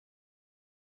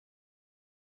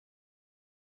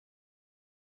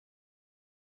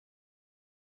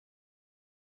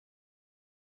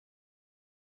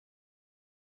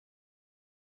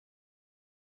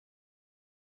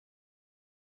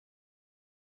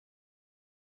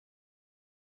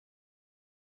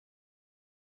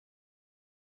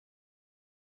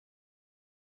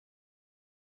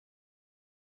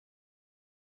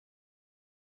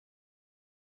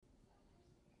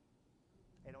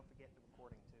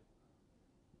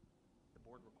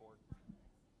board record.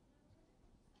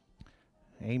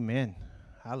 Amen.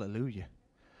 Hallelujah.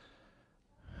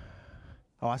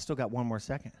 Oh, I still got one more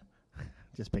second.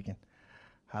 Just picking.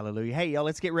 Hallelujah. Hey, y'all,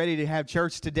 let's get ready to have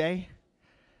church today.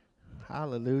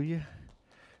 Hallelujah.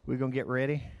 We're going to get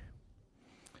ready.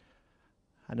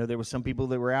 I know there were some people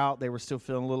that were out. They were still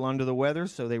feeling a little under the weather,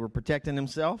 so they were protecting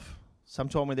themselves. Some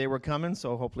told me they were coming,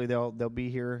 so hopefully they'll be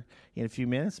here in a few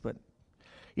minutes. But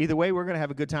either way, we're going to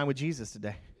have a good time with Jesus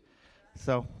today.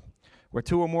 So where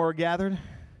two or more are gathered,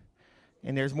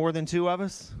 and there's more than two of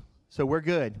us, so we're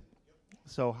good.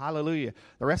 So hallelujah.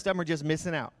 The rest of them are just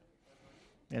missing out.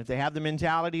 And if they have the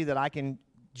mentality that I can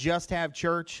just have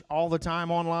church all the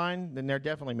time online, then they're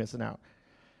definitely missing out.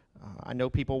 I know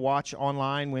people watch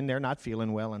online when they're not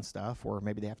feeling well and stuff, or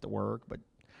maybe they have to work, but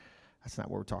that's not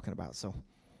what we're talking about. So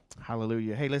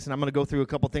hallelujah. Hey, listen, I'm going to go through a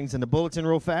couple things in the bulletin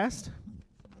real fast.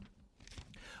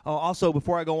 Also,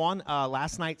 before I go on,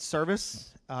 last night's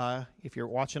service, if you're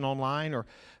watching online or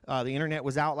the internet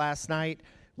was out last night,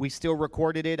 we still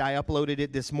recorded it. I uploaded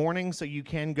it this morning, so you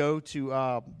can go to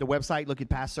the website, look at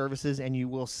past services, and you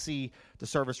will see the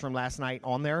service from last night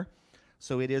on there.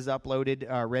 So it is uploaded,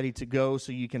 ready to go,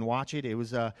 so you can watch it. It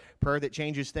was a prayer that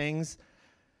changes things.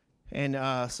 And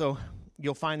so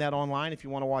you'll find that online if you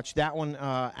want to watch that one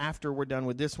after we're done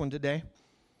with this one today.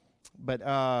 But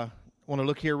I want to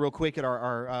look here real quick at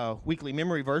our weekly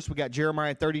memory verse. We got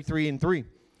Jeremiah 33:3.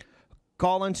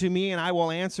 Call unto me, and I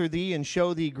will answer thee, and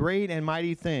show thee great and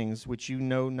mighty things which you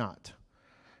know not.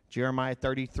 Jeremiah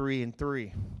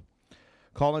 33:3.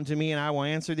 Call unto me, and I will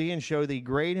answer thee, and show thee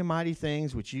great and mighty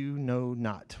things which you know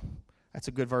not. That's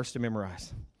a good verse to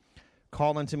memorize.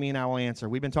 Call unto me, and I will answer.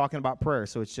 We've been talking about prayer,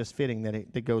 so it's just fitting that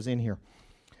it goes in here.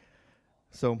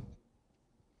 So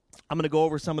I'm going to go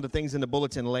over some of the things in the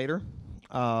bulletin later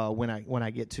when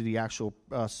I get to the actual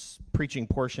preaching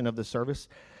portion of the service.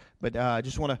 But I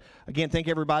just want to, again, thank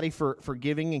everybody for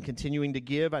giving and continuing to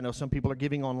give. I know some people are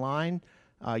giving online.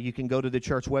 You can go to the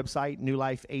church website,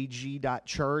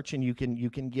 newlifeag.church, and you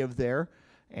can give there.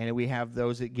 And we have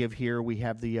those that give here. We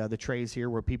have the trays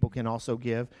here where people can also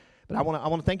give. But I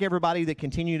want to thank everybody that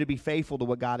continue to be faithful to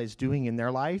what God is doing in their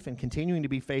life and continuing to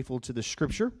be faithful to the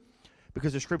Scripture,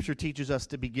 because the Scripture teaches us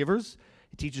to be givers.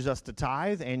 It teaches us to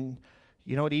tithe. And,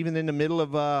 you know, even in the middle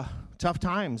of tough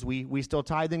times, we still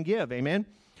tithe and give. Amen?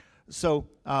 So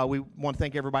we want to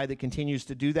thank everybody that continues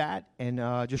to do that, and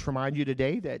just remind you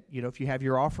today that, you know, if you have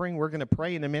your offering, we're going to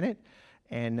pray in a minute,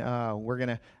 and we're going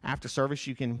to, after service,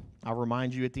 I'll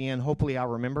remind you at the end, hopefully I'll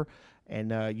remember,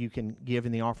 and you can give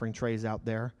in the offering trays out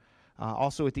there.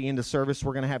 Also at the end of service,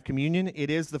 we're going to have communion. It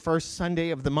is the first Sunday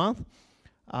of the month,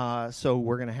 so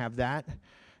we're going to have that,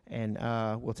 and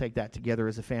we'll take that together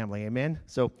as a family, amen?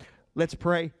 So let's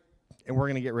pray, and we're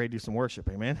going to get ready to do some worship,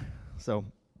 amen? So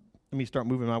let me start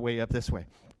moving my way up this way.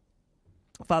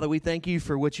 Father, we thank you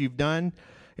for what you've done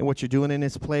and what you're doing in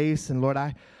this place. And Lord,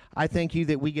 I thank you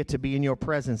that we get to be in your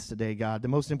presence today, God. The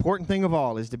most important thing of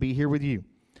all is to be here with you.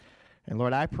 And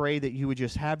Lord, I pray that you would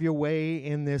just have your way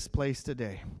in this place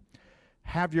today.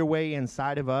 Have your way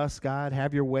inside of us, God.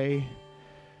 Have your way.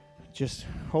 Just,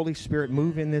 Holy Spirit,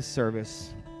 move in this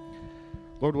service.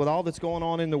 Lord, with all that's going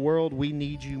on in the world, we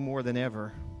need you more than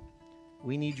ever.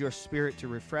 We need your Spirit to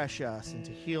refresh us and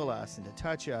to heal us and to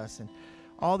touch us and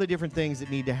all the different things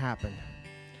that need to happen.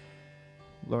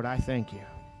 Lord, I thank you.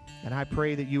 And I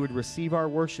pray that you would receive our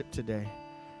worship today.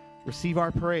 Receive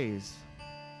our praise.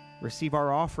 Receive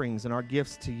our offerings and our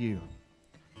gifts to you.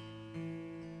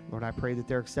 Lord, I pray that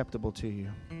they're acceptable to you.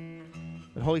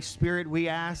 But Holy Spirit, we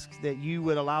ask that you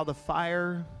would allow the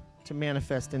fire to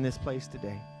manifest in this place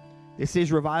today. This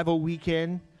is Revival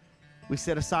Weekend. We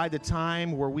set aside the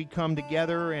time where we come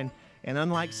together, and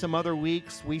unlike some other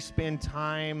weeks, we spend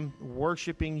time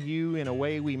worshiping you in a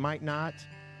way we might not,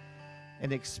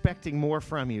 and expecting more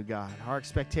from you, God. Our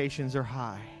expectations are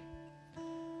high.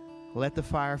 Let the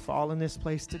fire fall in this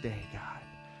place today, God.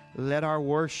 Let our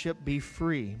worship be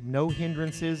free. No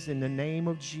hindrances in the name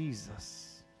of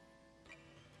Jesus.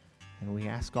 And we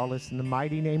ask all this in the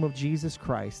mighty name of Jesus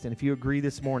Christ. And if you agree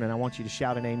this morning, I want you to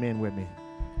shout an amen with me.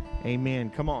 Amen.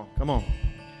 Come on.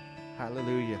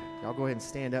 Hallelujah. Y'all go ahead and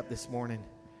stand up this morning.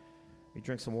 Let me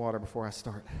drink some water before I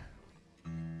start.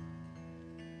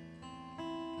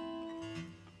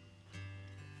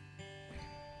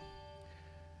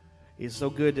 It's so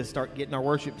good to start getting our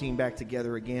worship team back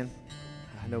together again.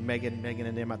 I know Megan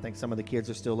and them, I think some of the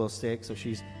kids are still a little sick, so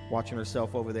she's watching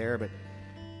herself over there. But,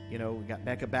 you know, we got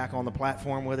Becca back on the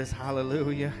platform with us.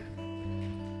 Hallelujah.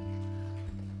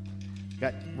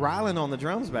 Got Rylan on the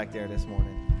drums back there this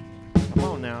morning. Come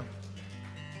on now.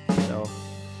 So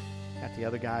Got the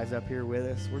other guys up here with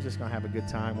us. We're just going to have a good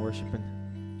time worshiping.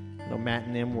 I know Matt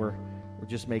and them were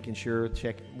just making sure,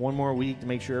 check one more week to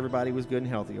make sure everybody was good and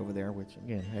healthy over there, which,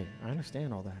 again, hey, I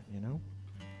understand all that, you know?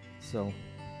 So,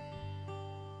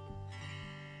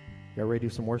 y'all ready to do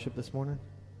some worship this morning?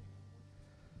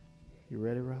 You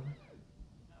ready, Robin?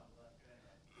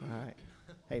 All right.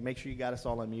 Hey, make sure you got us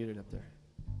all unmuted up there.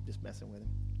 Just messing with him.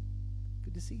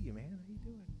 Good to see you, man. How you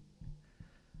doing?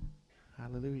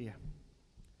 Hallelujah.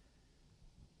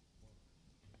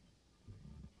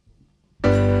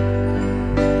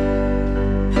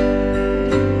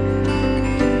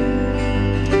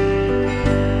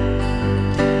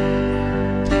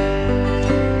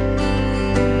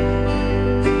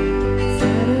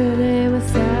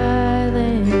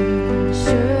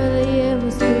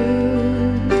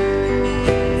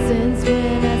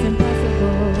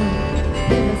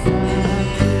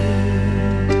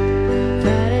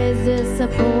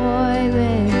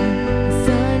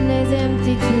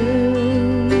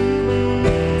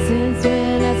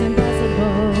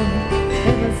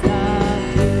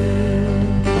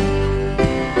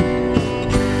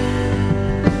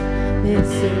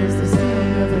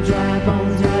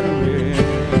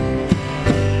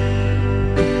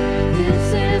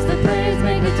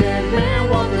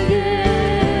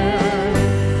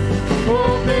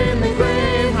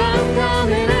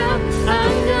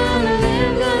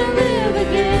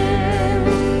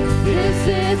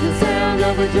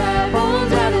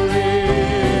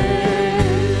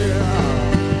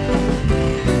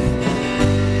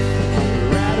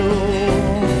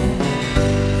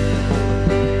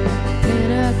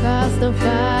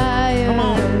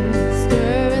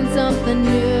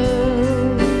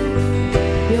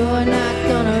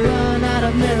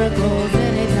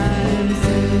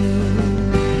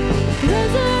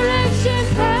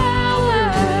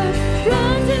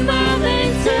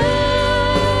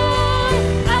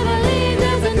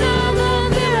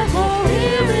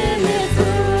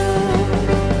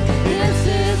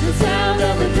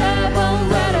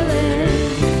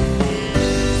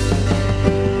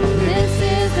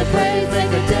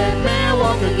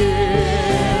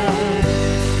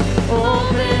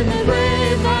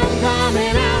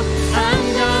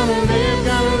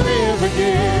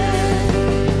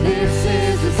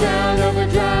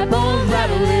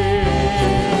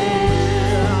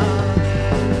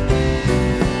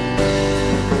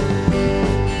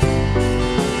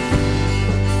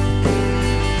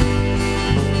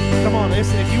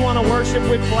 Worship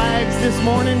with flags this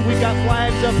morning. We've got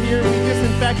flags up here. We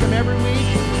disinfect them every week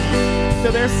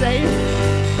so they're safe.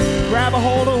 Grab a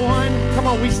hold of one. Come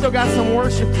on, we still got some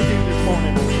worship to do this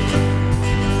morning.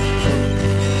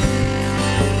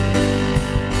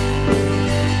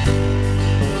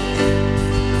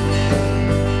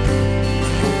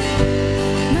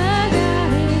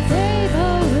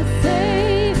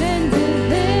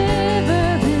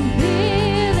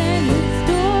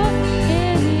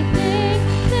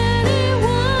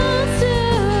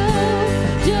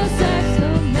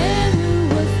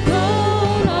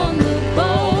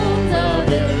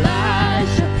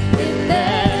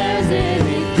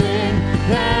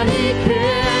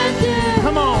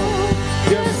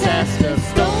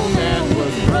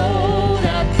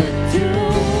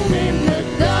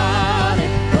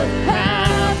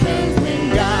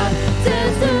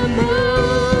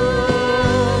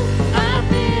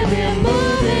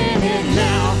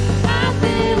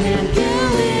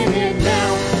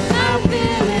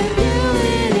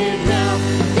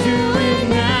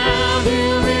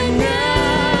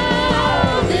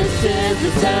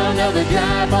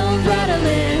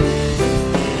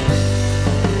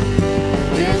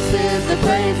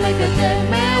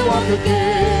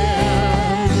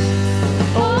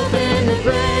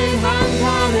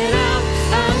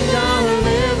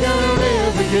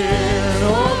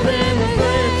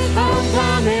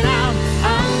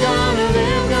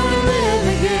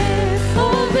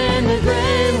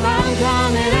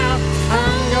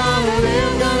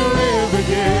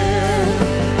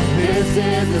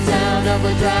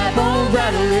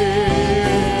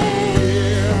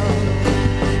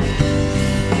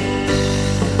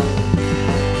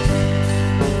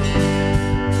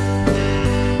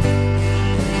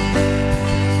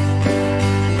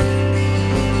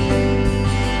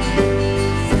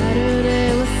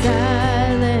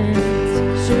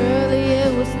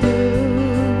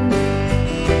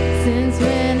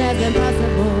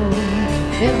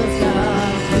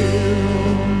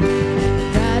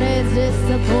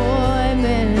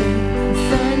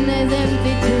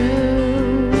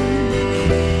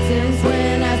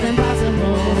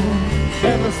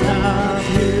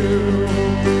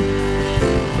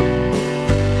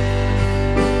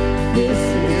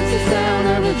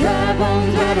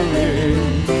 bones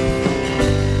rattling.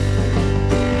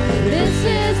 This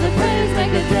is the praise,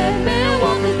 make a dead man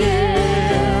walk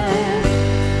again.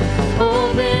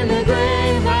 Open the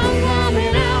grave, I'm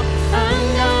coming out. I'm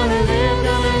gonna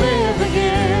live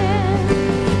again.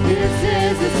 This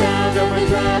is the sound of a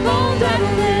dry bones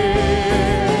rattling.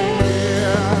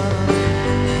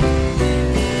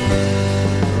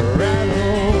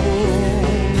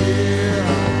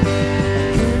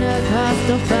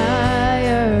 The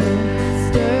fire,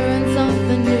 stirring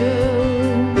something new.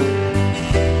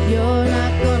 You're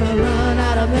not gonna run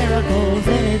out of miracles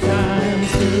anytime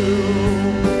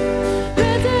soon.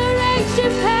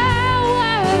 Resurrection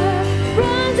power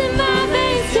runs in my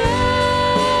veins too.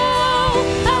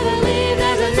 I believe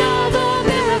there's another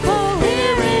miracle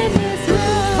here in this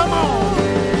room. Come on!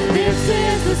 This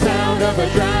is the sound of a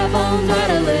dry bone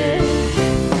rattling.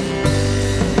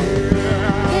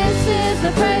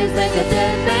 The praise make a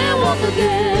dead man walk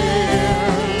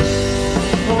again.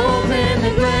 Open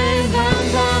the grave, I'm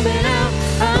coming out.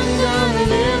 I'm gonna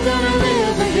live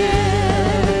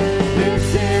again. This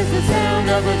is the sound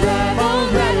of a dry bone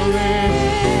rattling.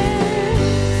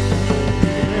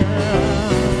 Yeah.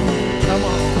 Come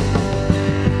on.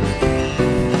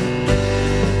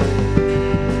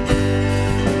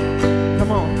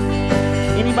 Come on.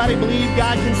 Anybody believe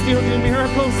God can still do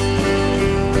miracles?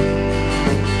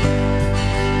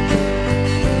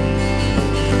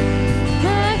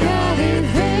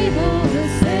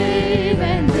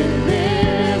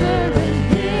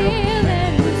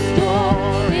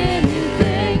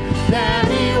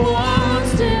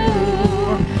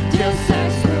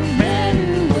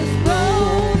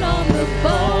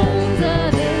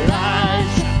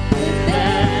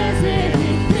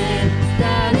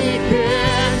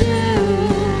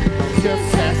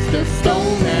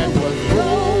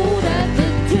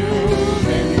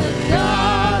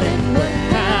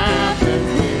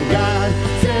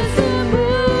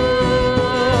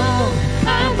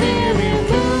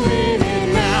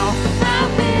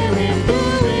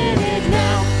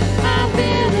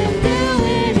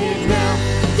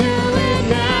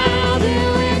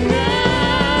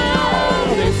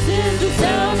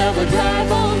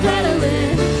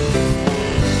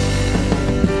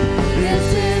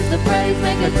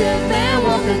 Make a dead man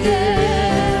walk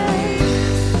again.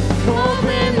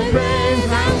 Open the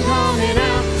grave, I'm coming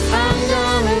out. I'm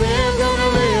gonna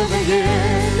live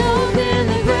again. Open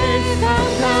the grave, I'm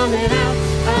coming out.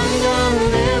 I'm gonna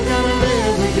live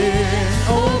again.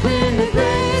 Open the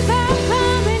grave, I'm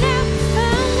coming out.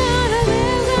 I'm gonna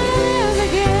live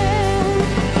again.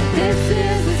 This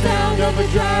is the sound of a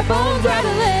dry bone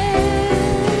rattling.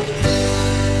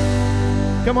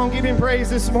 Come on, give him praise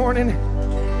this morning.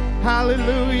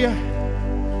 Hallelujah.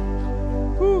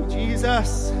 Ooh,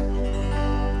 Jesus.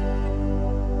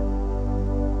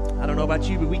 I don't know about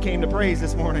you, but we came to praise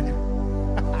this morning.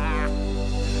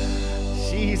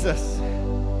 Jesus.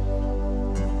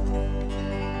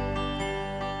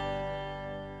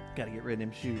 Got to get rid of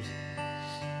them shoes.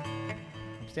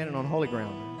 I'm standing on holy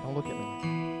ground. Don't look at me.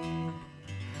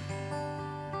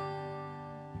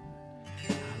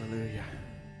 Hallelujah.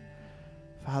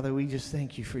 Father, we just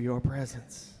thank you for your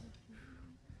presence.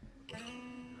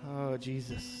 Oh,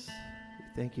 Jesus,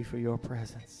 thank you for your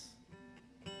presence.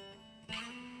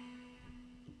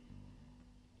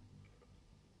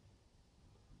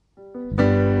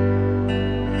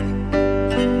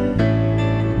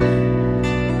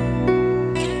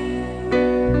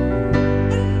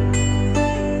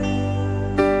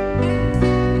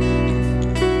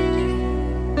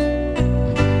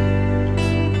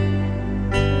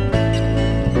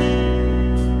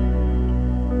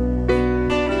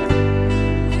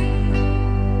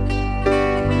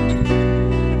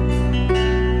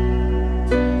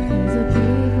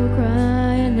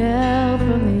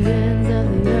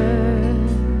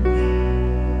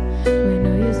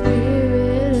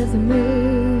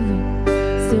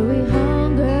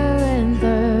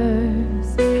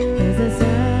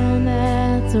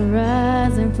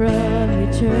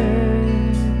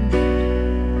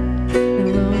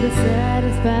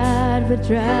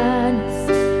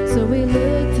 Dryness, so we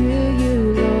look to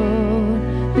you, Lord.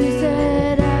 You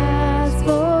said, ask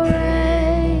for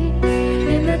rain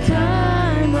in the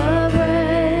time of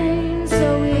rain,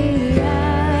 so we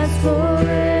ask for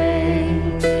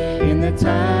rain in the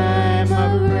time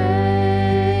of rain.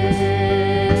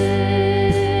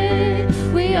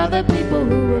 We are the people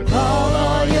who will call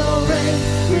on your rain.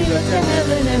 We look to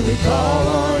heaven and we call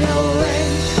on your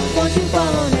rain. Won't you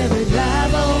fall on every dry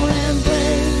bone and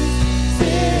plain?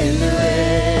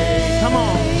 Come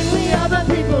on. We are the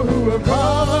people who will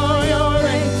call on your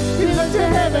rain. We look to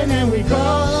heaven and we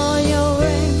call on your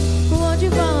rain.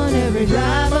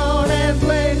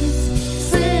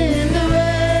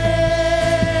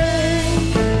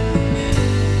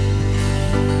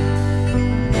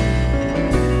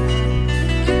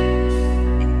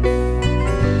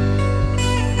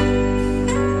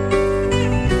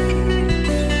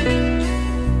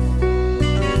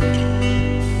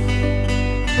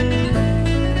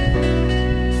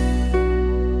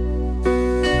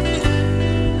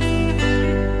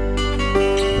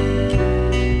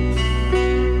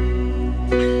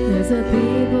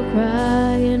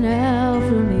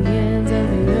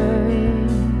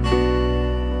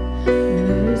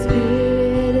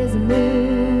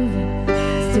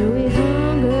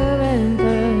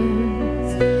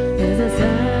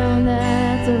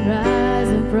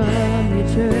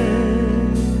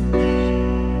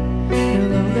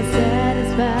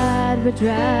 the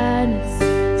dryness.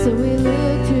 So we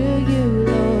look to you,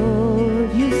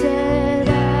 Lord. You said,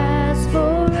 ask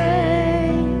for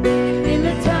rain in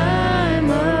the time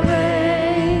of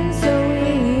rain. So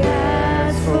we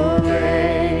ask for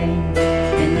rain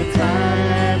in the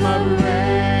time of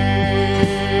rain.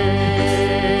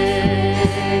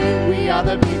 We are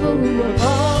the people who will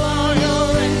call on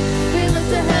your rain. We look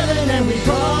to heaven and we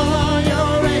call on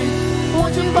your rain.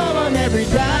 Won't you fall on every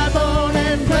dry bone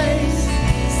and place?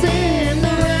 Sing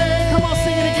the rain. Come on,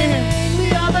 sing it again.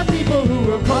 We are the people who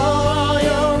will call on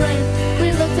your rain.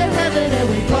 We look to heaven and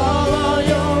we call on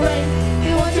your rain.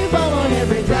 We want you fall on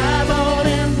every dry bone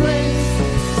and place.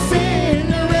 Sing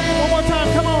the rain. One more time,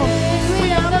 come on.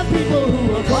 We are the people who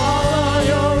will call on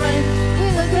your rain. We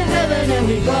look to heaven and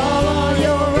we call on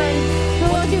your rain. We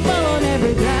want you fall on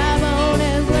every dry bone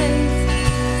and place.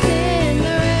 Sing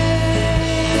the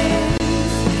rain.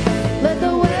 Let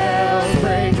the wells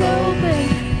break open.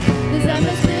 This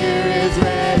atmosphere is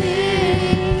ready.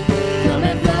 Come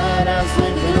and flood us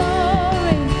with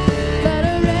glory. Let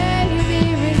a rain be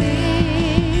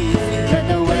released. Let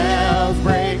the wells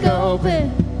break open.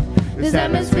 This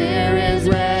atmosphere is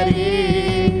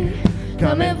ready.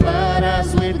 Come and flood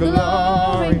us with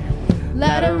glory.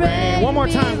 Let a rain. One more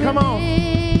time, come on.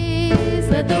 Released.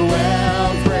 Let the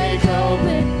wells break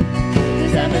open.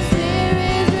 This atmosphere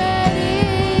is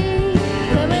ready.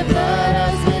 Come and flood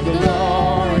us with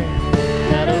glory.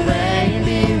 Let a rain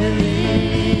be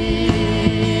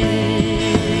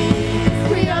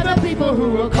released. We are the people who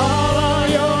will call on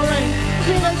your rain.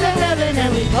 We look to heaven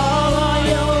and we call on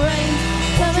your rain.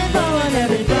 Come and fall on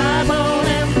every dry bone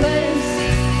and place.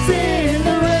 Sing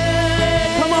the rain.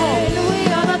 Come on. We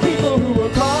are the people who will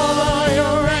call on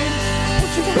your rain.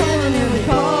 Won't you fall on every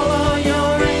call on your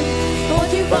rain?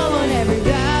 Won't you fall on every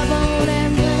dry bone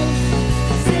and place?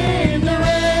 Sing the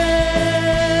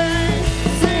rain.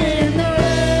 Sing the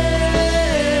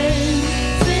rain.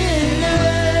 Sing the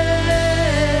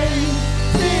rain.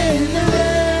 Sing the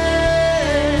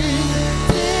rain.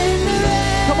 Sing the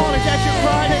rain. Come on, is that your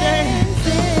cry today?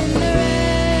 Sing the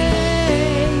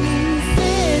rain.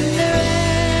 Sing the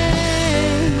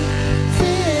rain.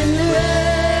 Sing the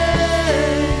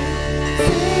rain.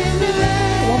 Sing the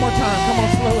rain. One more time, come on,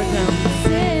 slow it down.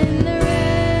 Sing the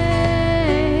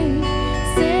rain.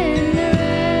 Sing the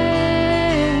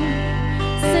rain.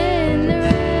 Sing the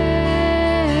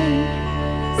rain.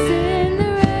 Sing the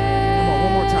rain. Come on,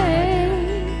 one more time, right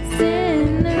Sing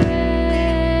the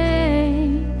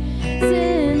rain.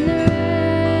 Sing the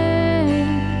rain.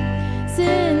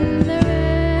 Sing the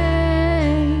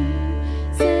rain.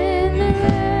 Sing the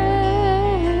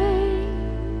rain.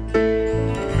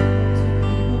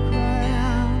 People cry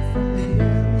out from the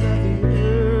ends of the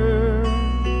earth.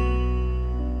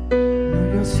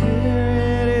 Know your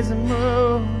spirit is a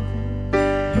move,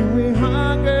 and we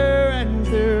hunger and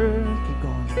thirst. Keep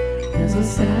going. There's a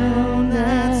sound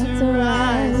that's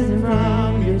arising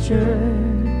from your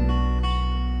church.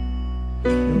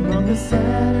 No longer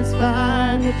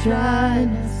satisfied with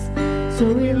dryness, so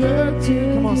we look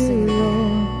to Come on, sing it. you,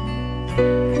 Lord.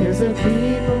 There's a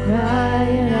people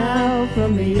crying out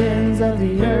from the ends of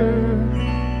the earth.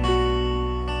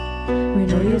 We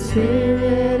know your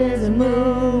spirit is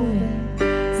moving,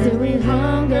 still we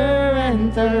hunger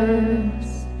and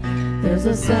thirst. There's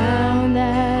a sound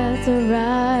that's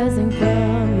arising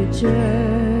from your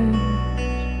church.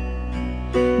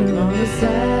 No longer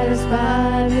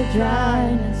satisfied with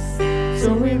dryness,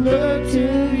 so we look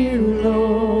to you,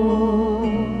 Lord.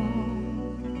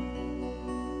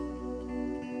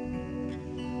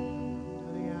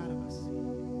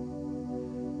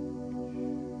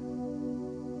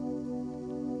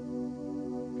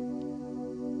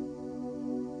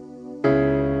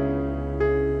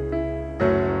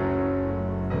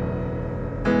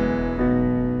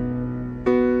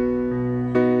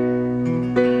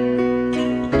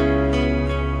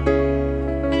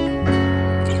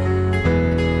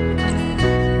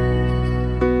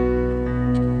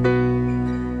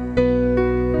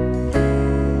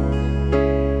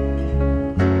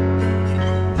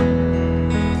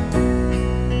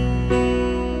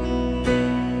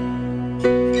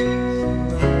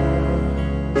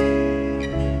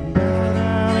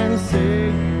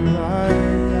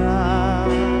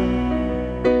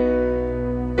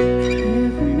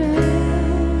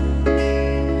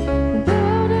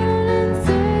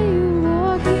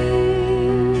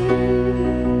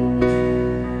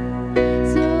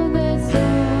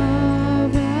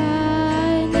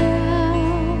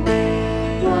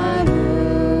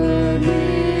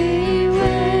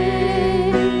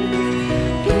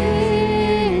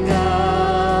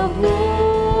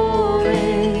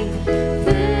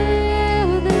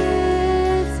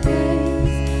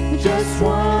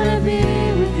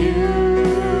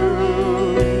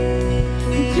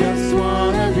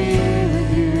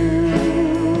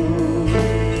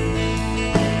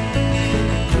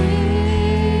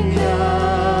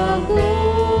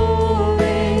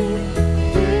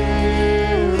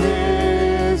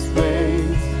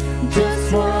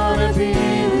 wanna be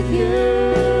with you.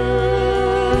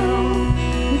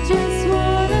 We just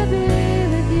wanna be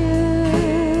with you.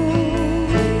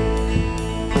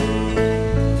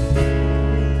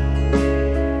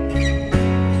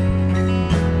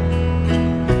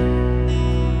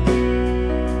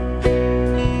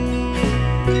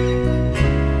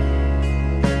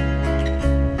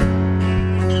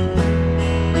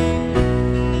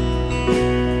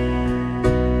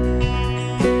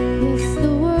 Yes,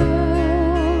 the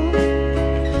world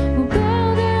will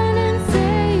bow down and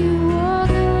say you are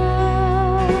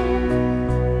God,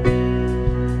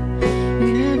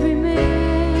 and every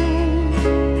man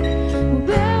will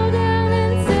bow down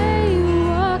and say you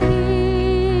are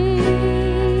King.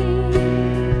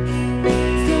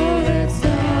 So let's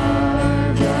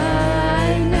start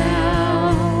right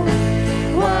now.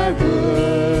 Why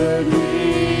would we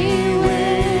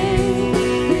wait?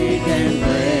 We can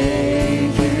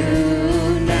praise you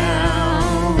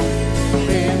now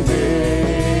in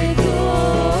victory.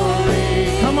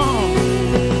 Come on.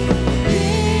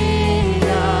 King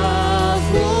of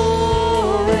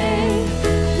glory,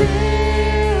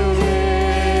 fill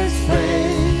this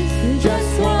place. We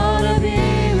just wanna be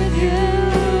with you.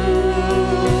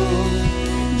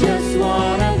 Just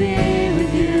wanna be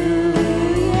with you.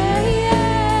 Yeah,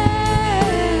 yeah.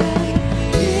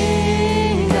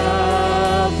 King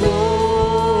of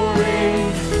glory,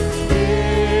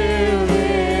 fill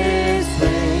this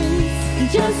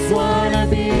place. Just wanna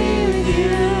be with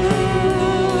you.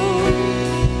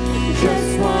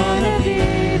 Just wanna be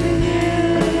with you.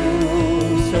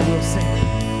 So we'll sing.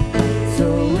 So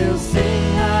we'll sing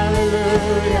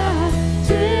hallelujah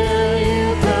till you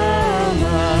come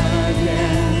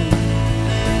again.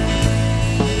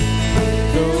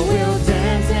 So we'll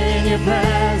dance in your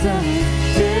presence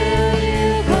till you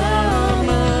come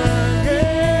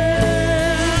again.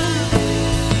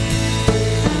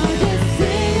 I'll just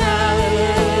sing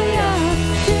hallelujah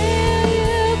till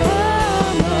you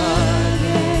come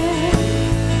again.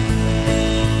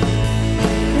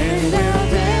 And we'll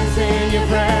dance in your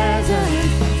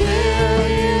presence till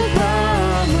you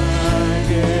come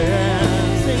again.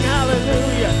 Sing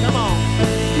hallelujah. Come on.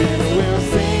 And we'll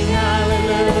sing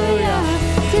hallelujah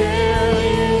till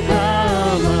you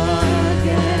come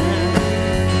again.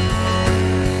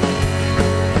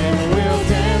 And we'll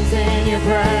dance in your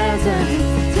presence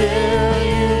till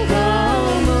you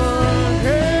come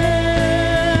again.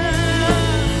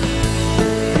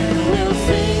 And we'll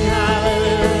sing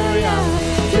hallelujah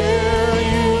till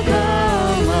you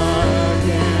come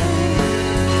again.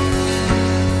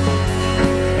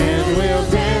 And we'll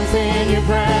dance in your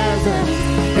presence,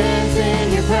 dance in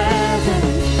your presence,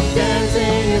 dance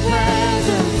in your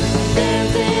presence,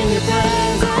 dance in your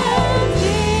presence.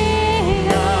 King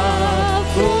of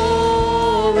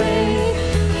glory,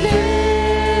 fill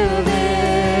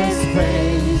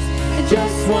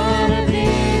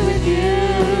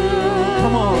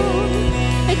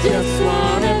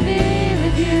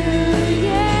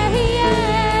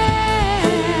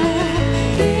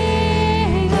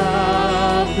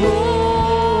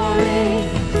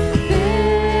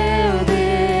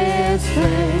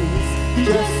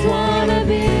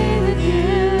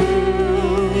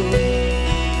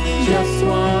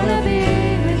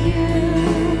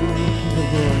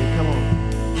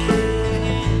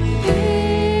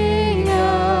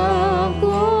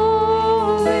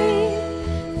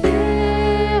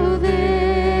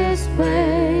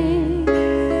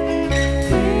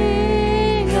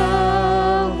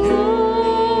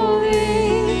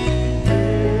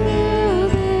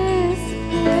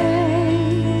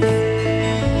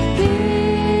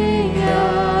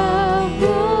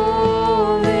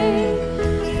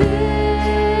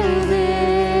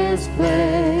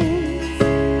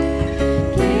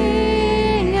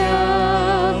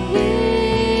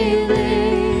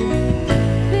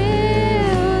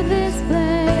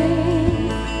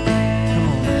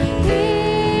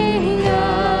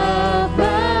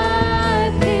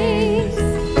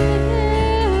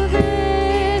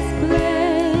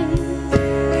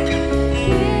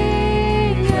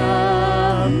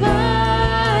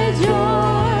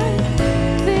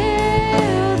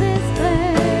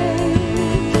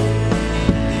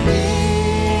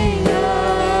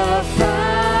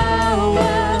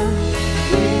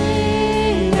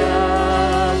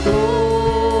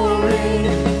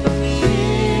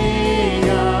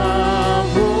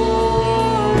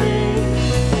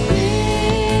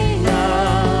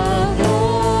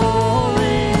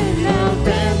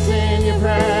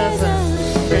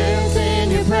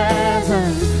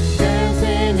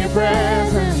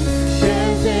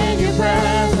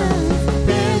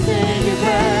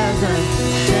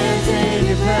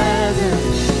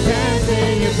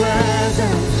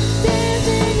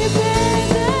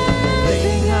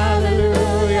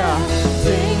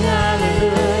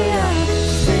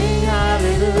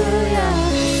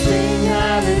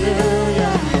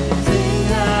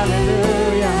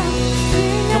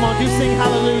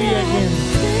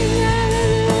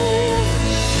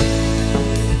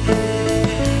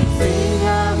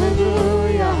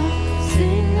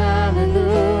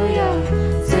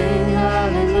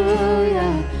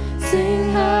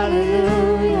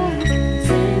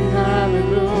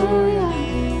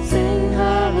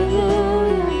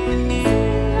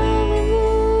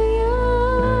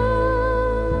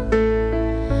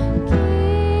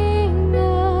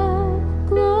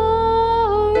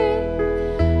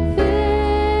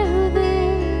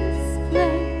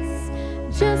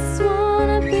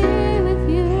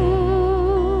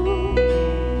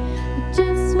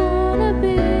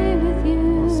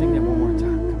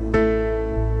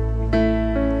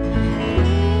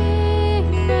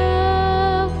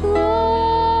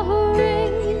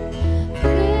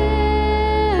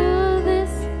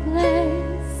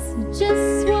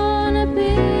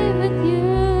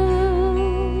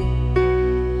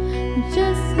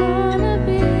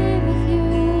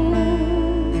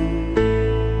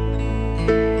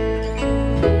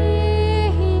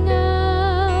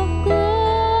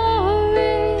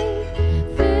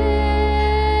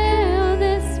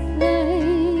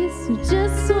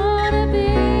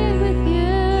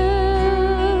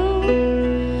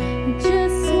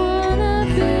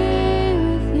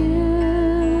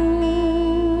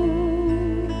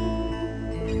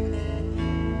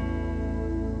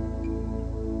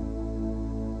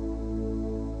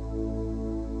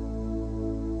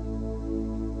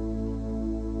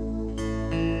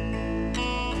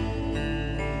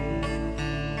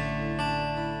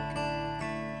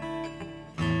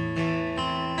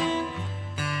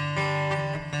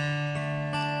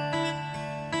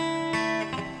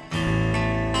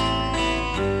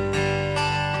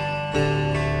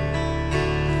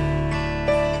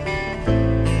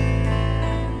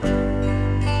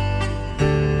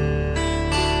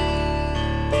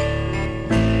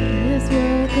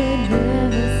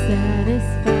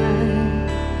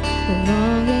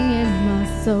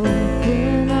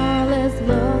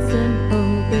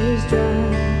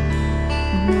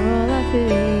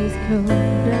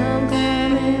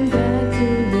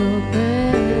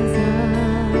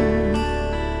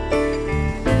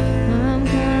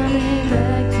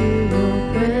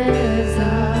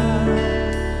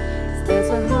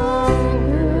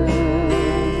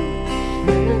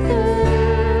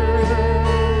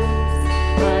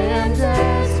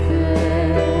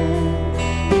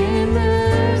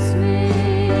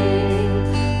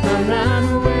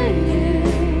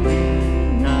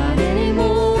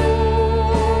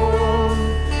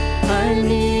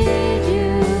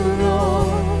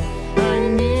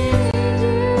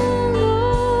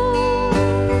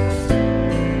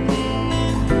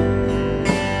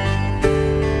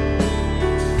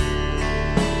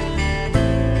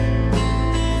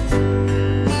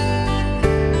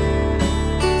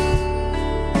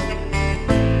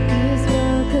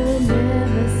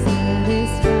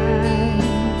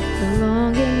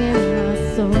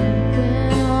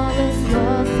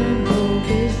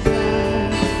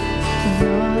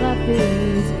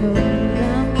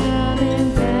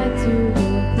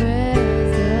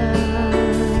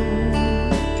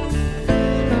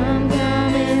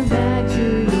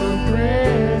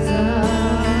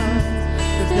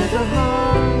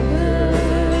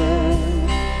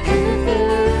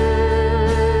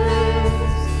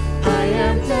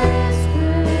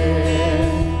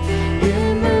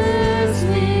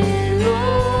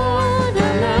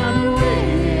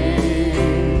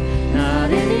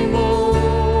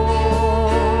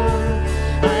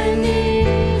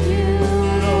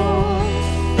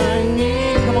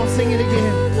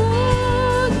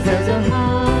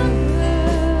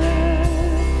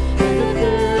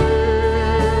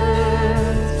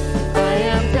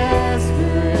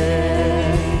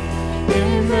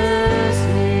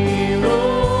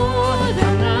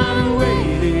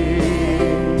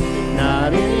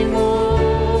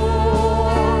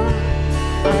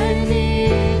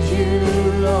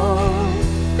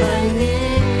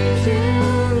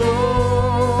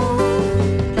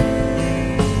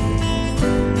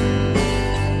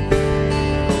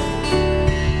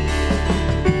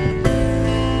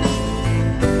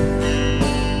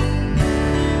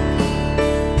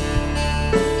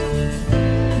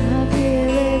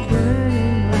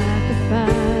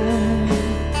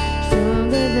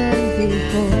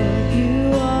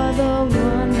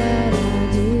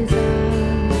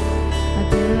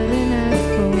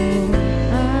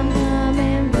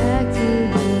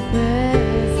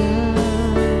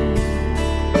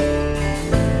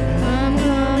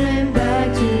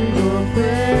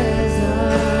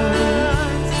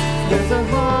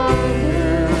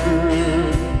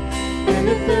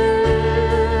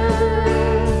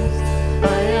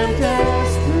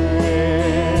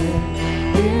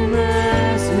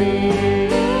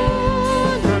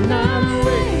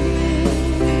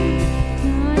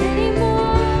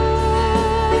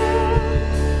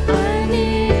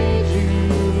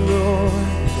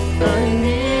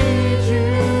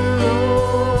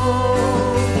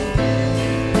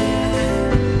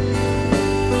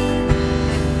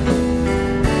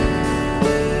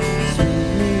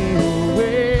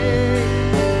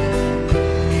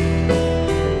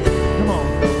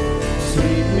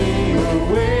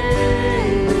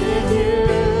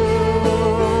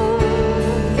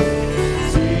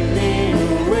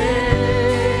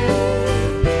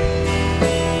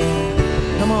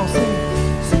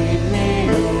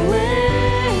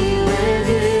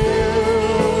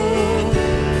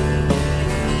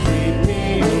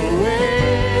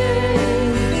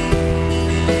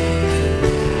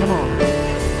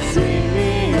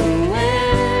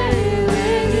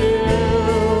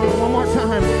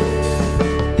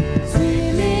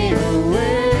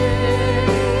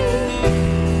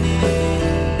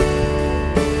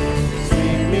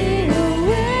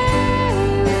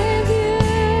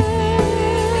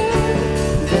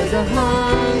a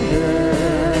hunger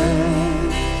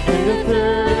and a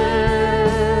thirst.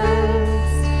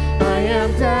 I am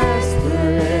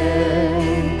desperate.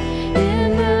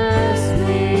 Immerse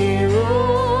me,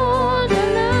 Lord.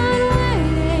 I'm not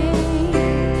waiting,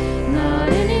 not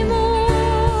anymore.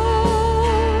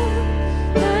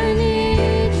 I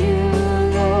need you,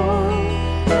 Lord.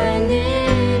 I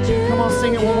need you. Come on,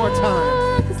 sing it one more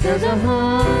time. There's a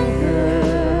hunger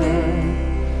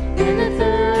and a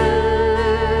thirst.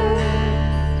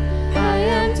 I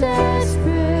am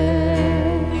desperate.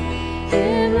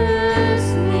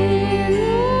 Immerse me,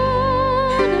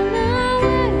 Lord. I'm not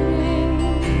waiting,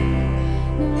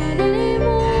 not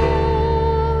anymore.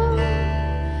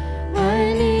 I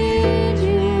need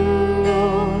you,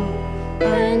 Lord.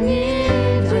 I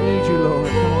need you, Lord.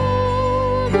 Come on.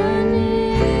 I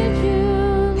need you,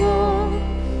 Lord.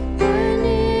 I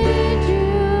need you,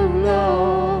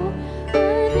 Lord. I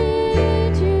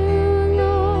need you,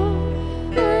 Lord.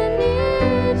 I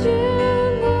need you,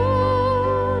 Lord.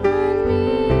 I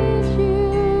need you,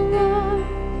 Lord.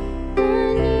 I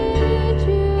need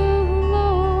you,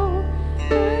 Lord. I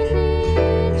need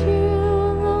you,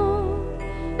 Lord.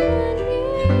 I need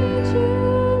you,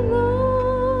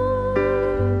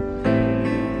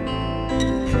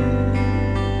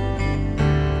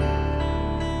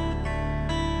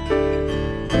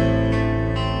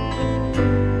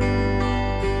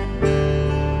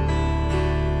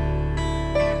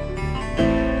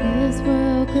 This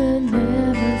world could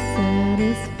never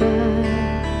satisfy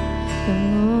the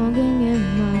longing in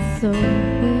my soul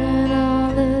when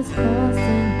all is lost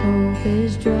and hope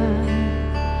is dry,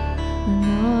 when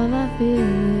all I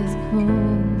feel is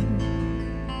cold.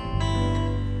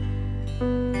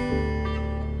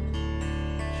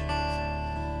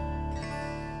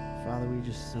 Father, we're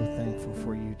just so thankful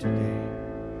for you today.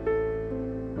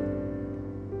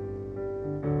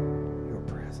 Your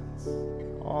presence.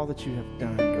 All that you have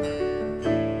done, God.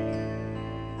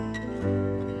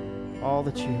 All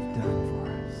that you have done for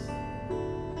us.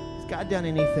 Has God done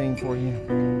anything for you?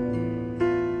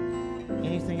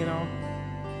 Anything at all?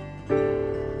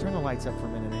 Turn the lights up for a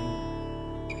minute, Amy.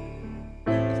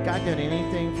 Has God done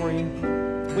anything for you?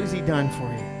 What has he done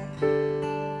for you?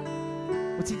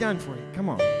 What's he done for you? Come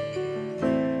on.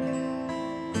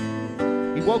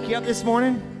 He woke you up this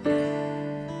morning?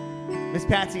 Miss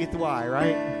Patsy at the Y,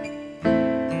 right?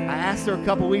 I asked her a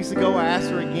couple weeks ago. I asked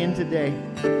her again today.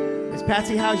 Miss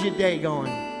Patsy, how's your day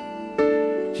going?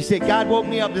 She said, God woke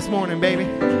me up this morning, baby.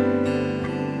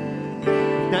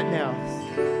 Nothing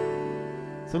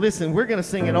else. So listen, we're going to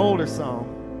sing an older song.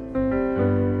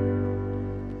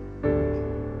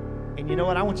 And you know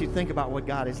what? I want you to think about what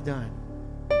God has done.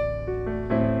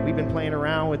 We've been playing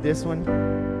around with this one.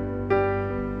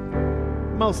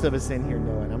 Most of us in here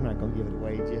know it. I'm not going to give it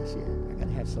away just yet. I got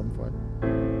to have something for it.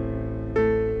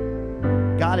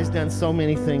 God has done so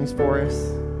many things for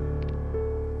us.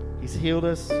 He's healed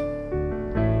us. Man.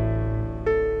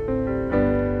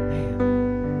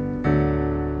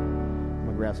 I'm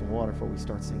going to grab some water before we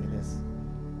start singing this.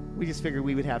 We just figured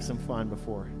we would have some fun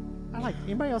before.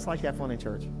 Anybody else like to have fun in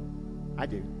church? I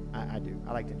do. I do.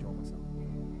 I like to enjoy myself.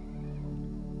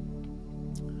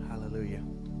 Hallelujah.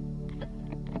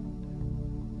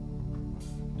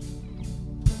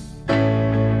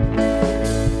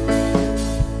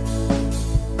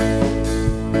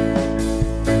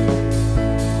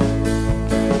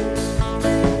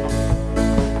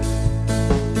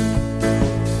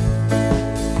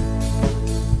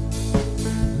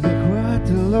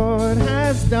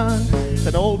 Done. It's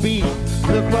an old beat.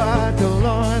 Look what the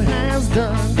Lord has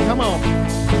done. Come on.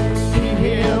 He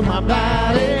healed my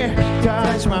body,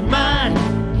 touched my mind.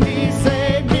 He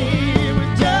saved me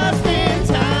just in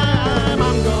time.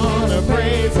 I'm gonna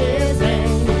praise his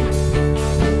name.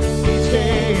 Each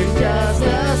day is just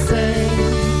the same.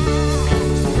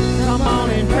 Come on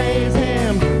and praise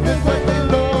him. Look what the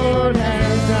Lord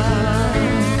has done.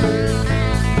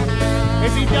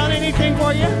 Has he done anything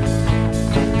for you?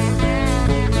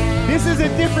 This is a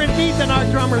different beat than our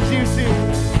drummers used to.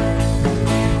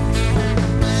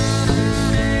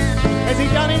 Has he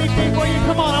done anything for you?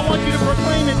 Come on, I want you to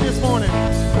proclaim it this morning.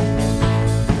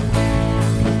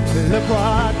 Look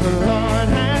what the Lord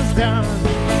has done.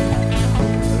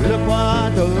 Look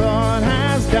what the Lord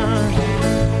has done.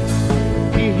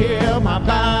 He healed my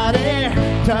body,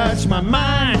 touched my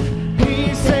mind.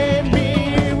 He saved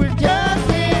me with just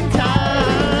in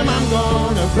time. I'm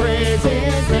gonna praise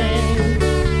his name.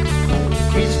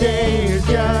 Each day is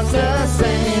just the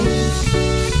same.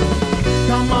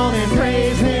 Come on and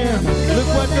praise him. Look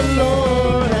what the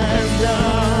Lord has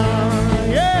done.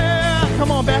 Yeah,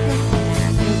 come on, Becca.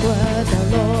 Look what the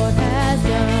Lord has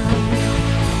done.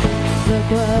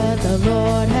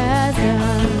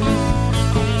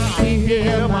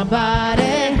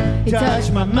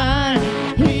 touched my mind.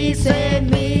 He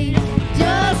saved me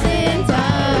just in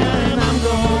time. I'm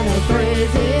gonna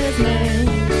praise his name.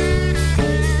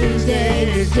 Each day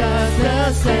is just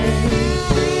the same.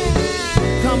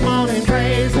 Come on and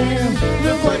praise him.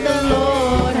 Look what the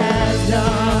Lord has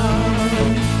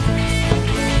done.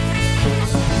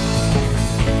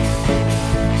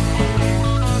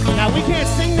 Now, we can't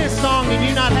sing this song and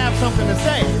you not have something to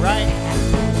say, right?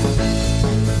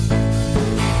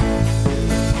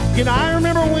 You know, I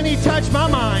remember when he touched my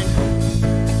mind,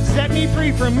 set me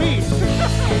free from me.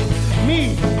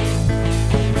 Me.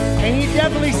 And he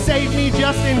definitely saved me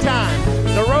just in time.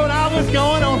 The road I was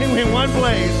going only went one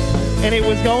place, and it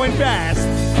was going fast.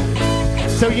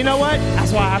 So you know what?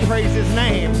 That's why I praise his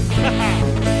name.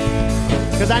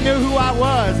 Because I knew who I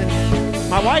was, and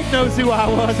my wife knows who I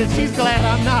was, and she's glad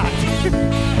I'm not.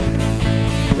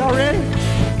 Y'all ready?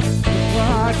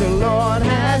 What the Lord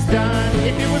has done.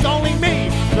 If it was only me.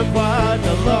 Look what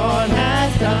the Lord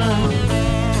has done.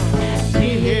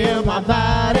 He healed my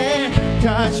body,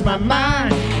 touched my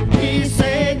mind. He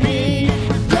saved me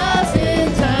just in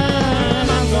time.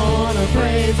 I'm gonna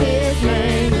praise his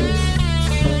name.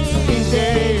 Each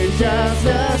day is just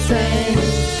the same.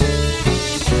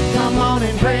 Come on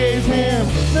and praise him.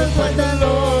 Look what the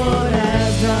Lord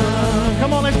has done.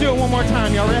 Come on, let's do it one more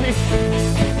time. Y'all ready?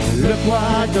 Look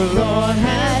what the Lord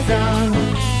has done.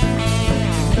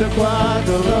 Look what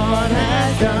the Lord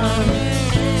has done.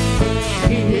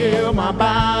 He healed my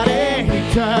body.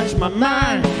 He touched my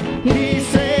mind. He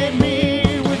saved me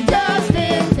with just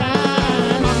in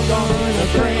time. I'm going to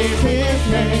praise his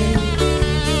name.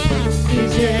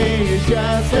 Each day is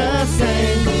just the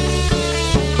same.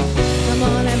 Come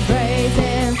on and praise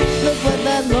him. Look what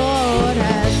the Lord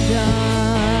has done.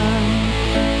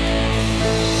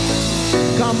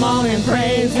 Come on and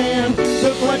praise him.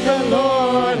 Look what the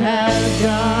Lord has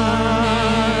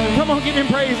done. Come on, give him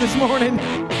praise this morning.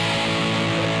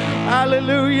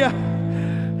 Hallelujah.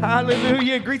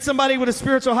 Hallelujah. Greet somebody with a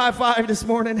spiritual high five this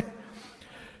morning.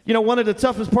 You know, one of the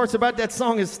toughest parts about that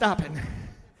song is stopping.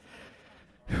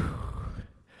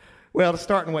 Well, the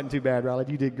starting wasn't too bad, Ryland.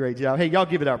 You did a great job. Hey, y'all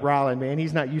give it up, Ryland, man.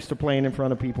 He's not used to playing in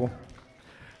front of people.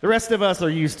 The rest of us are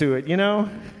used to it, you know?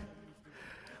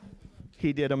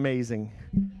 He did amazing.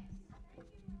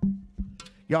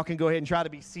 Y'all can go ahead and try to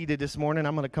be seated this morning.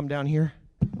 I'm going to come down here.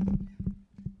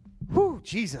 Whew,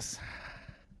 Jesus.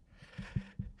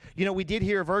 You know, we did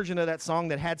hear a version of that song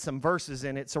that had some verses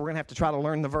in it, so we're going to have to try to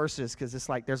learn the verses because it's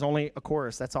like there's only a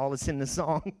chorus. That's all that's in the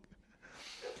song.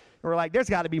 We're like, there's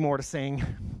got to be more to sing.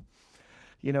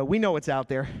 You know, we know it's out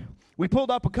there. We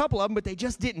pulled up a couple of them, but they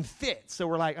just didn't fit. So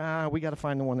we're like, we got to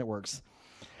find the one that works.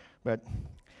 But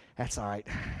that's all right.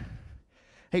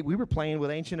 Hey, we were playing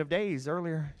with Ancient of Days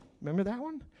earlier. Remember that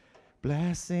one?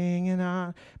 Blessing and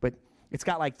I. But it's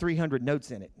got like 300 notes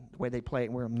in it, the way they play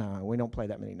it. We don't play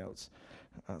that many notes.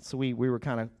 So we were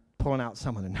kind of pulling out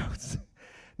some of the notes,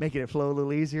 making it flow a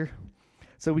little easier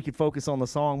so we could focus on the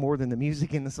song more than the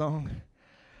music in the song.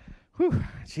 Whew,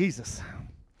 Jesus.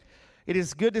 It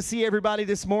is good to see everybody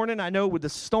this morning. I know with the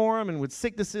storm and with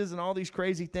sicknesses and all these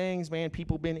crazy things, man,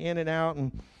 people been in and out.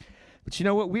 But you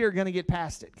know what? We are going to get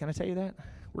past it. Can I tell you that?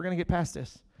 We're going to get past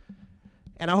this.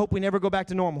 And I hope we never go back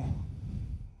to normal.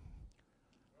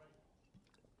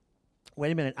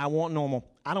 Wait a minute. I want normal.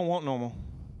 I don't want normal.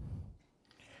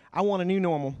 I want a new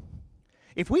normal.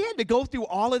 If we had to go through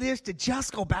all of this to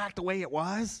just go back the way it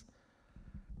was,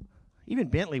 even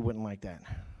Bentley wouldn't like that.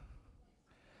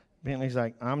 Bentley's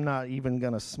like, I'm not even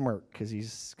going to smirk because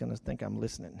he's going to think I'm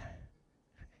listening.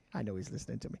 I know he's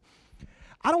listening to me.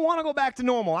 I don't want to go back to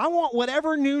normal. I want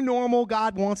whatever new normal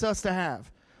God wants us to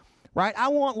have, right? I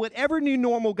want whatever new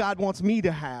normal God wants me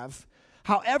to have,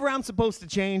 however I'm supposed to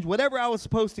change, whatever I was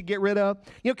supposed to get rid of.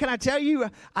 You know, can I tell you,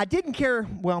 I didn't care.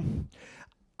 Well,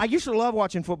 I used to love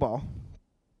watching football.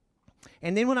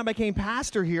 And then when I became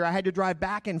pastor here, I had to drive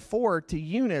back and forth to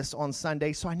Eunice on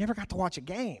Sunday, so I never got to watch a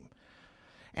game.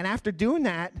 And after doing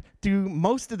that through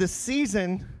most of the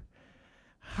season,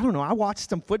 I don't know, I watched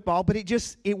some football, but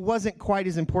it wasn't quite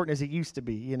as important as it used to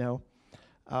be, you know.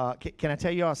 Can I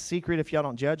tell y'all a secret if y'all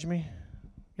don't judge me?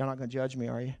 Y'all not going to judge me,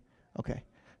 are you? Okay.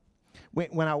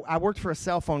 When I worked for a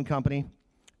cell phone company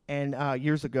and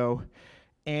years ago,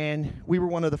 and we were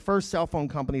one of the first cell phone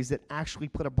companies that actually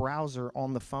put a browser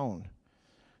on the phone.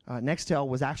 Nextel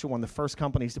was actually one of the first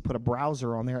companies to put a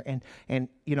browser on there, and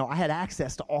you know, I had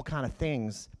access to all kind of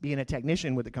things being a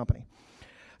technician with the company.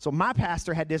 So my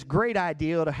pastor had this great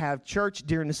idea to have church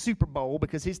during the Super Bowl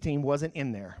because his team wasn't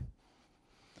in there.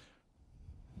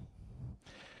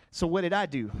 So what did I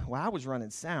do? Well, I was running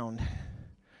sound.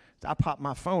 So I popped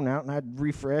my phone out and I'd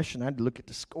refresh and I'd look at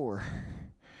the score.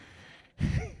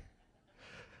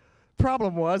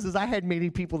 problem was I had many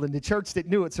people in the church that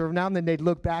knew it, so now and then they'd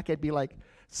look back and be like,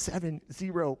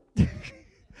 7-0.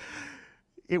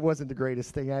 It wasn't the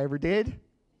greatest thing I ever did.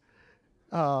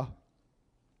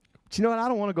 But you know what? I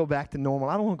don't want to go back to normal.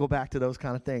 I don't want to go back to those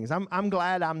kind of things. I'm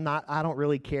glad I don't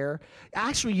really care.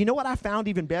 Actually, you know what I found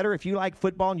even better? If you like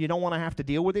football and you don't want to have to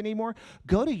deal with it anymore,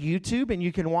 go to YouTube and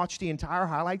you can watch the entire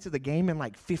highlights of the game in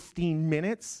like 15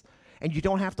 minutes, and you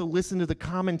don't have to listen to the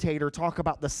commentator talk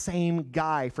about the same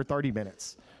guy for 30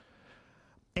 minutes.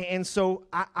 And so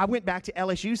I went back to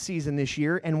LSU season this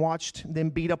year and watched them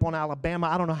beat up on Alabama.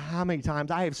 I don't know how many times.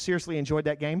 I have seriously enjoyed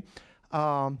that game.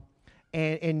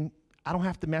 And I don't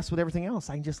have to mess with everything else.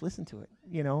 I can just listen to it,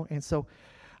 you know. And so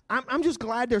I'm just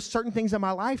glad there's certain things in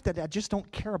my life that I just don't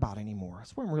care about anymore.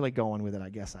 That's where I'm really going with it, I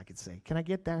guess I could say. Can I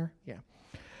get there? Yeah.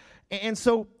 And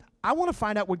so I want to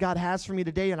find out what God has for me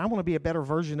today, and I want to be a better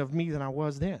version of me than I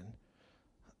was then.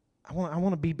 I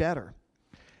want to be better.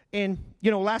 And,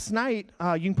 you know, last night,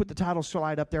 you can put the title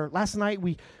slide up there. Last night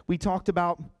we talked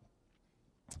about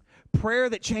prayer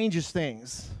that changes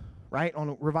things, right, on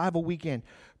a revival weekend.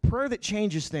 Prayer that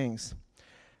changes things.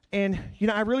 And, you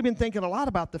know, I've really been thinking a lot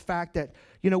about the fact that,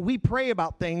 you know, we pray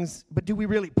about things, but do we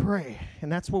really pray?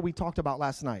 And that's what we talked about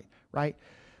last night, right?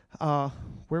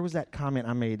 Where was that comment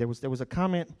I made? There was a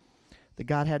comment that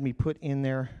God had me put in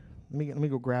there. Let me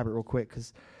go grab it real quick,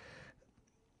 because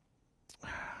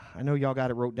I know y'all got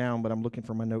it wrote down, but I'm looking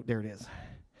for my note. There it is.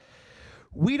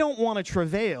 We don't want to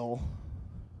travail.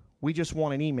 We just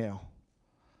want an email.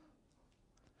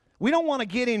 We don't want to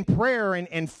get in prayer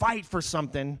and fight for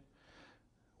something.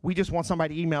 We just want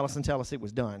somebody to email us and tell us it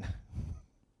was done.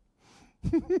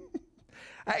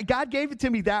 God gave it to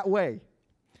me that way.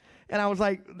 And I was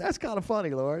like, that's kind of funny,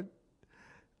 Lord.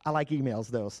 I like emails,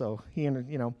 though, so, you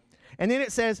know. And then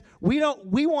it says, we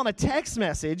want a text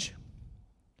message.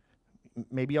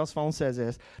 Maybe y'all's phone says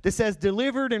this. That says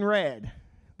delivered and read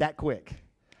that quick.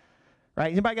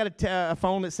 Right? Anybody got a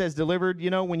phone that says delivered?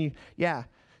 You know, when you, yeah.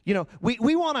 You know,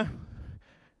 we want to,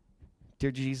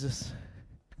 dear Jesus,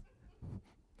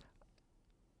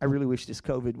 I really wish this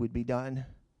COVID would be done.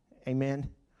 Amen.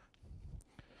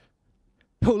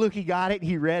 Oh, look, he got it.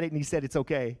 He read it, and he said it's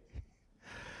okay.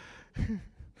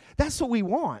 That's what we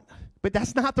want. But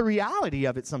that's not the reality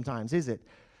of it sometimes, is it?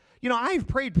 You know, I've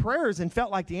prayed prayers and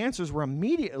felt like the answers were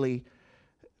immediately,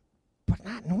 but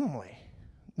not normally.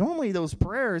 Normally those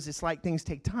prayers, it's like things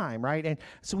take time, right? And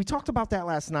so we talked about that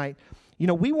last night. You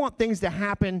know, we want things to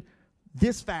happen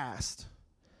this fast.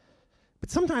 But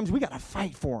sometimes we got to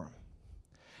fight for them.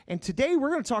 And today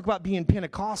we're going to talk about being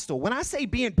Pentecostal. When I say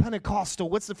being Pentecostal,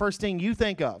 what's the first thing you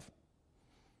think of?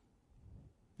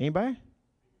 Anybody?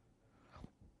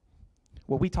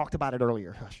 Well, we talked about it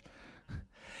earlier. Hush.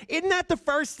 Isn't that the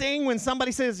first thing when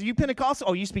somebody says, you Pentecostal?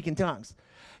 Oh, you speak in tongues.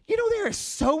 You know, there is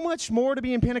so much more to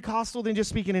being Pentecostal than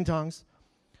just speaking in tongues.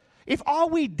 If all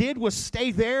we did was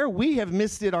stay there, we have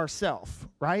missed it ourselves,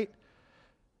 right?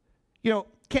 You know,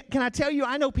 can I tell you,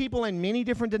 I know people in many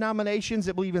different denominations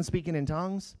that believe in speaking in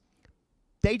tongues.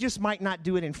 They just might not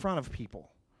do it in front of people.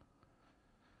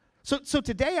 So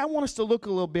today I want us to look a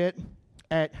little bit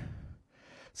at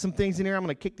some things in here. I'm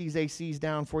going to kick these ACs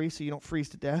down for you so you don't freeze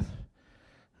to death.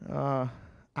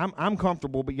 I'm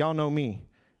comfortable, but y'all know me.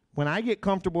 When I get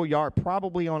comfortable, y'all are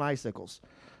probably on icicles.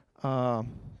 No?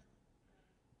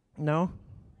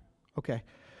 Okay.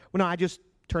 Well, no, I just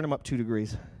turned them up 2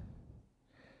 degrees.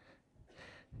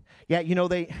 Yeah, you know,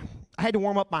 I had to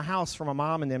warm up my house for my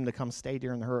mom and them to come stay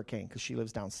during the hurricane because she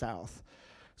lives down south.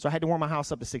 So I had to warm my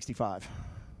house up to 65.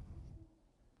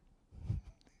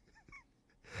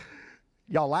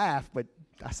 Y'all laugh, but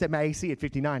I set my AC at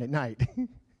 59 at night.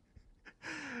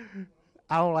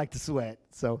 I don't like to sweat.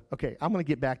 So, okay, I'm going to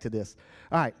get back to this.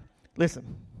 All right,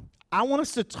 listen. I want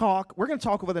us to talk. We're going to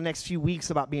talk over the next few weeks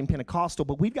about being Pentecostal,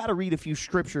 but we've got to read a few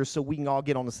scriptures so we can all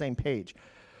get on the same page.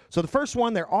 So the first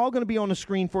one, they're all going to be on the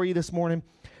screen for you this morning.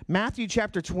 Matthew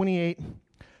chapter 28,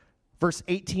 verse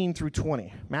 18 through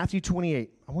 20. Matthew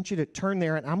 28. I want you to turn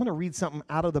there, and I'm going to read something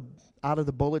out of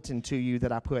the bulletin to you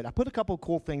that I put. I put a couple of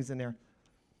cool things in there.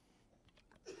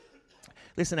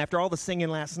 Listen, after all the singing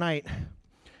last night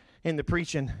and the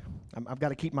preaching, I've got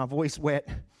to keep my voice wet.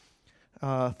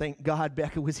 Thank God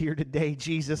Becca was here today.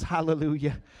 Jesus,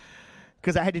 hallelujah.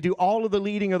 Because I had to do all of the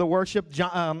leading of the worship.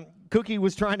 Cookie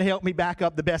was trying to help me back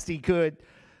up the best he could,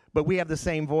 but we have the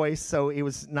same voice, so it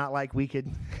was not like we could.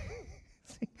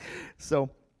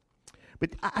 But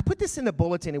I put this in the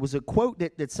bulletin. It was a quote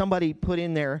that somebody put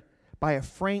in there by a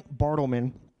Frank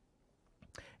Bartleman,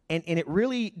 and it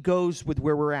really goes with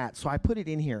where we're at. So I put it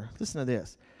in here. Listen to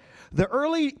this. The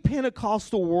early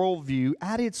Pentecostal worldview,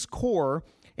 at its core,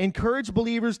 encourage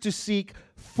believers to seek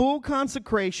full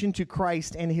consecration to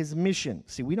Christ and his mission.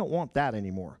 See, we don't want that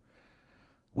anymore.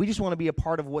 We just want to be a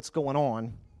part of what's going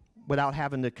on without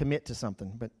having to commit to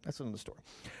something, but that's another story.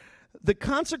 The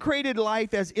consecrated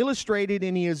life as illustrated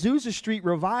in the Azusa Street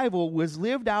revival was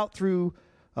lived out through,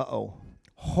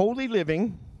 holy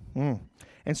living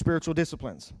and spiritual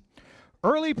disciplines.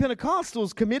 Early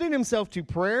Pentecostals committed themselves to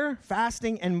prayer,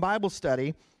 fasting, and Bible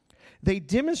study. They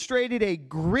demonstrated a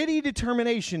gritty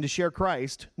determination to share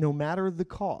Christ no matter the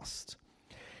cost.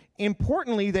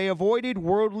 Importantly, they avoided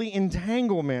worldly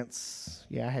entanglements.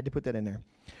 Yeah, I had to put that in there.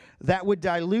 That would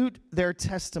dilute their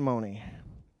testimony,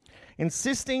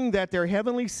 insisting that their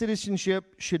heavenly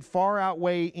citizenship should far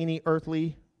outweigh any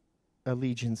earthly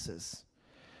allegiances.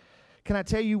 Can I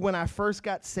tell you, when I first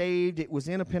got saved, it was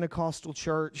in a Pentecostal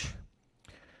church.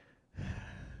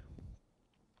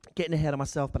 Getting ahead of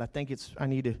myself, but I think I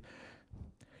need to,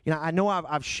 I know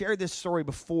I've shared this story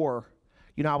before.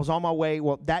 I was on my way.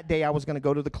 Well, that day I was going to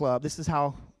go to the club. This is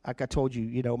how, like I told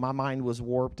you, my mind was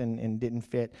warped and didn't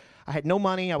fit. I had no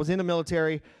money. I was in the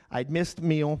military. I'd missed a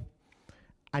meal.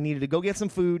 I needed to go get some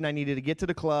food, and I needed to get to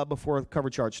the club before the cover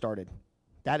charge started.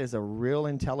 That is a real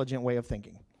intelligent way of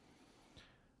thinking.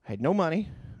 I had no money.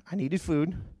 I needed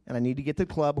food, and I needed to get to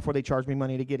the club before they charged me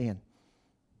money to get in.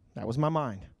 That was my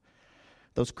mind.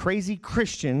 Those crazy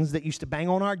Christians that used to bang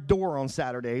on our door on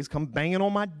Saturdays come banging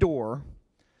on my door,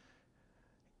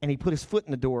 and he put his foot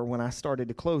in the door when I started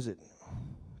to close it.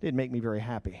 Didn't make me very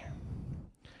happy.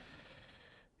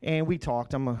 And we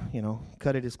talked. I'm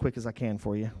cut it as quick as I can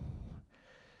for you.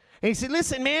 And he said,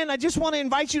 listen, man, I just want to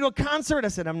invite you to a concert. I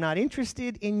said, I'm not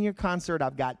interested in your concert.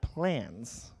 I've got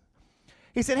plans.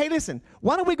 He said, hey, listen,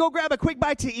 why don't we go grab a quick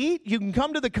bite to eat? You can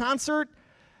come to the concert.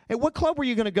 Hey, what club were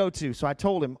you going to go to? So I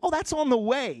told him, that's on the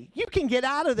way. You can get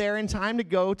out of there in time to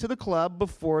go to the club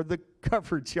before the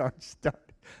cover charge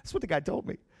starts. That's what the guy told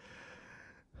me.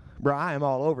 Bro, I am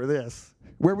all over this.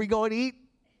 Where are we going to eat?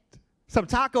 Some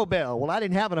Taco Bell. Well, I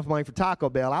didn't have enough money for Taco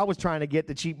Bell. I was trying to get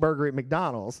the cheap burger at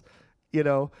McDonald's,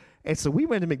 And so we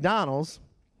went to McDonald's,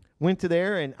 went to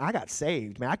there, and I got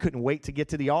saved. Man, I couldn't wait to get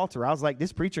to the altar. I was like,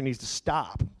 this preacher needs to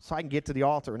stop so I can get to the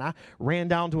altar. And I ran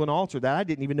down to an altar that I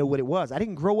didn't even know what it was. I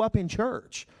didn't grow up in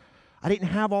church. I didn't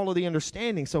have all of the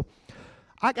understanding. So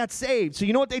I got saved. So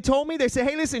you know what they told me? They said,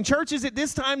 hey, listen, church is at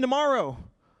this time tomorrow.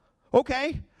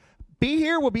 Okay. Be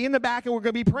here. We'll be in the back, and we're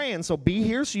going to be praying. So be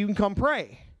here so you can come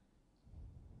pray.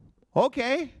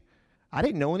 Okay. I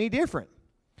didn't know any different.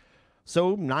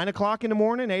 So 9 o'clock in the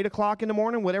morning, 8 o'clock in the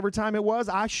morning, whatever time it was,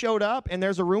 I showed up, and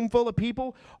there's a room full of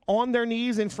people on their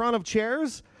knees in front of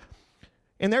chairs,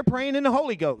 and they're praying in the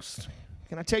Holy Ghost.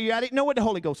 Can I tell you, I didn't know what the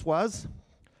Holy Ghost was.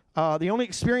 The only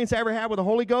experience I ever had with the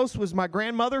Holy Ghost was my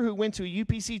grandmother, who went to a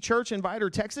UPC church in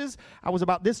Vidor, Texas. I was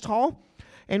about this tall,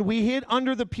 and we hid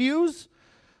under the pews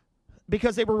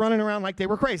because they were running around like they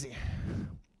were crazy.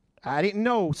 I didn't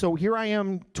know. So here I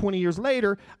am 20 years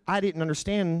later. I didn't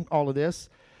understand all of this.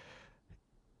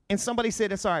 And somebody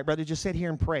said, it's all right, brother, just sit here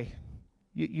and pray.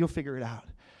 You'll figure it out.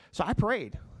 So I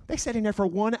prayed. They sat in there for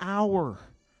 1 hour.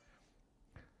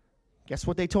 Guess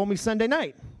what they told me Sunday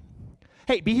night?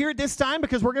 Hey, be here at this time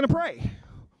because we're going to pray.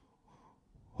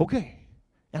 Okay.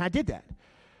 And I did that.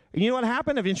 And you know what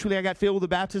happened? Eventually I got filled with the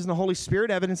baptism of the Holy Spirit,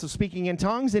 evidence of speaking in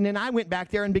tongues, and then I went back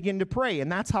there and began to pray.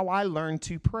 And that's how I learned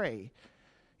to pray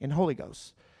in the Holy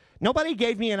Ghost. Nobody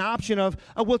gave me an option of,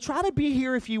 well, try to be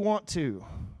here if you want to.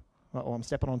 Uh-oh, I'm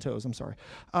stepping on toes. I'm sorry.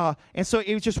 And so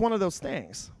it was just one of those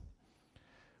things.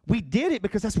 We did it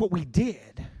because that's what we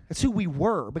did. That's who we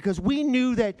were, because we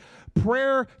knew that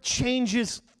prayer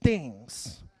changes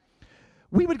things.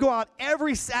 We would go out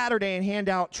every Saturday and hand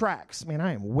out tracts. Man,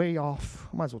 I am way off.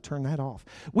 I might as well turn that off.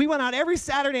 We went out every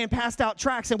Saturday and passed out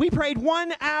tracts, and we prayed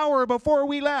 1 hour before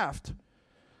we left.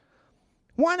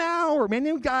 1 hour. Man,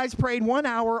 them guys prayed 1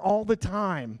 hour all the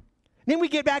time. Then we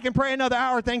get back and pray another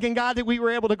hour thanking God that we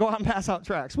were able to go out and pass out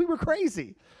tracts. We were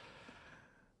crazy.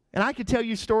 And I could tell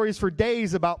you stories for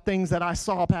days about things that I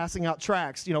saw passing out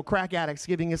tracts. Crack addicts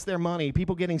giving us their money,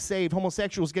 people getting saved,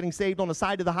 homosexuals getting saved on the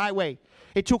side of the highway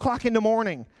at 2 o'clock in the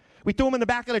morning. We threw them in the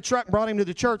back of the truck and brought him to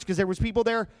the church because there was people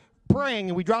there praying,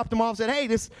 and we dropped them off and said, hey,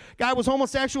 this guy was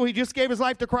homosexual. He just gave his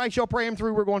life to Christ. You'll pray him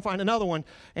through. We're going to find another one.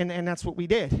 And that's what we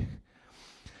did.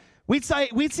 We'd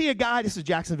see a guy, this is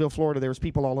Jacksonville, Florida, there was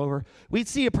people all over. We'd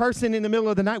see a person in the middle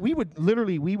of the night. We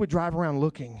would drive around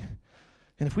looking.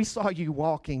 And if we saw you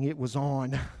walking, it was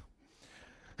on.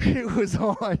 It was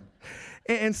on.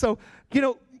 And so,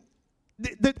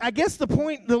 I guess the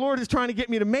point the Lord is trying to get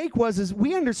me to make is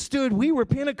we understood we were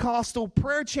Pentecostal,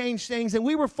 prayer changed things, and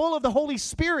we were full of the Holy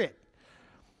Spirit.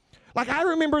 Like, I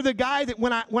remember the guy that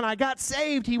when I got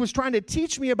saved, he was trying to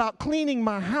teach me about cleaning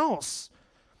my house.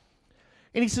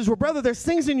 And he says, well, brother, there's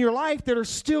things in your life that are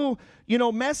still,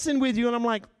 messing with you. And I'm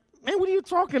like, man, what are you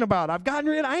talking about? I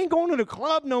ain't going to the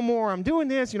club no more. I'm doing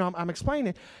this. I'm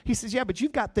explaining. He says, yeah, but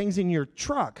you've got things in your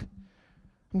truck.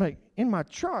 I'm like, in my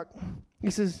truck?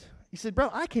 He said, bro,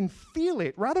 I can feel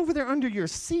it right over there under your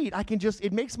seat.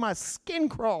 It makes my skin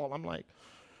crawl. I'm like,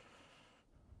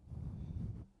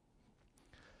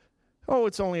 oh,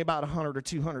 it's only about 100 or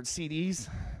 200 CDs.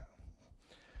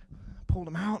 Pulled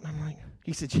them out, and I'm like,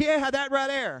 he said, yeah, that right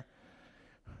there.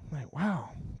 I'm like, wow.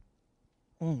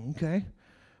 Okay.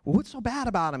 Well, what's so bad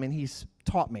about him? And he's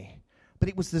taught me. But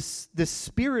it was this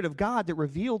Spirit of God that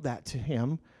revealed that to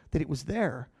him, that it was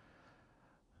there.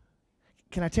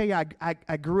 Can I tell you,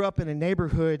 I grew up in a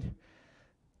neighborhood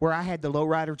where I had the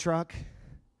lowrider truck.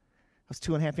 I was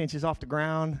 2.5 inches off the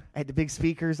ground. I had the big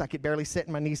speakers. I could barely sit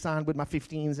in my Nissan with my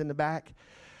 15s in the back.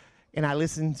 And I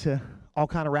listened to all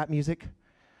kind of rap music.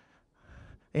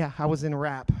 Yeah, I was in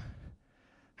rap.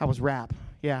 I was rap,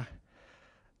 yeah.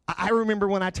 I remember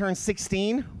when I turned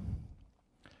 16,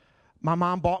 my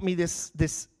mom bought me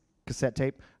this cassette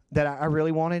tape that I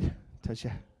really wanted. Touch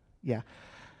you, yeah.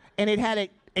 And it had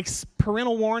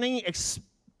parental warning,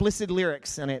 explicit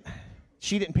lyrics in it.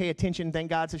 She didn't pay attention, thank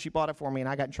God, so she bought it for me, and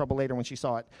I got in trouble later when she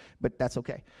saw it. But that's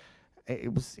okay.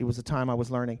 It was a time I was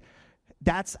learning.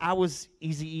 I was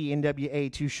Eazy-E,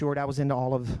 NWA, Too Short. I was into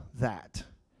all of that.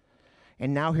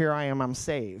 And now here I am, I'm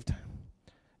saved.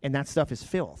 And that stuff is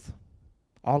filth.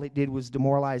 All it did was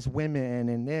demoralize women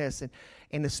and this.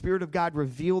 And the Spirit of God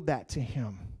revealed that to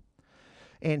him.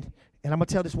 And I'm going to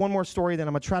tell this one more story, then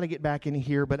I'm going to try to get back in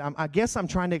here. But I guess I'm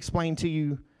trying to explain to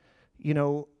you,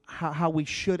 how we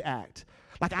should act.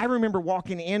 Like, I remember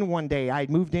walking in one day. I had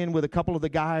moved in with a couple of the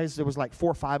guys. There was like 4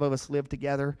 or 5 of us lived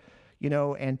together,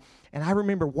 and I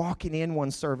remember walking in one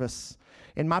service.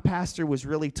 And my pastor was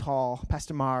really tall,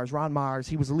 Pastor Mars, Ron Mars.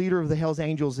 He was the leader of the Hells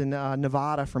Angels in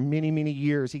Nevada for many, many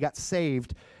years. He got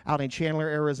saved out in Chandler,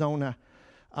 Arizona.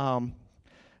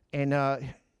 He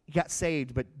got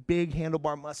saved, but big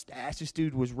handlebar mustache. This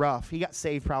dude was rough. He got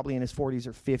saved probably in his 40s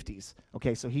or 50s.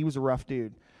 Okay, so he was a rough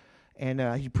dude.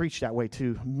 And he preached that way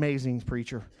too. Amazing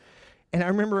preacher. And I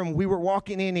remember we were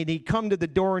walking in, and he'd come to the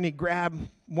door, and he'd grab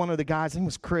one of the guys. His name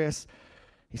was Chris.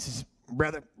 He says,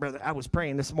 Brother, I was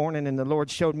praying this morning, and the Lord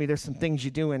showed me there's some things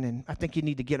you're doing, and I think you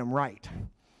need to get them right.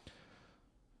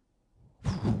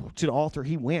 To the altar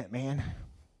he went, man.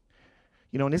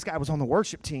 And this guy was on the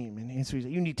worship team, and so he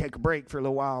said, you need to take a break for a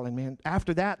little while. And, man,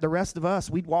 after that, the rest of us,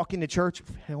 we'd walk into church,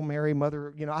 Hail Mary,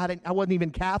 Mother. I wasn't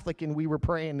even Catholic, and we were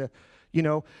praying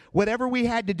to, whatever we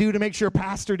had to do to make sure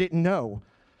pastor didn't know,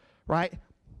 right?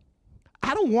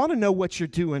 I don't want to know what you're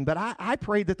doing, but I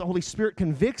pray that the Holy Spirit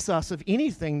convicts us of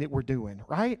anything that we're doing,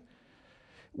 right?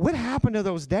 What happened to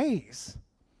those days?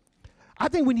 I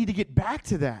think we need to get back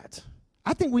to that.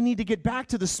 I think we need to get back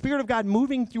to the Spirit of God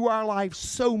moving through our life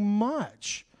so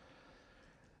much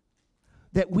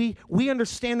that we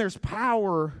understand there's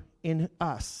power in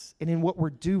us and in what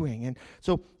we're doing. And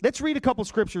so let's read a couple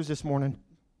scriptures this morning.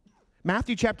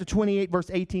 Matthew chapter 28, verse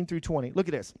 18 through 20. Look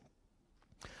at this.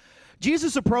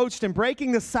 Jesus approached and,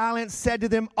 breaking the silence, said to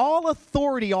them, all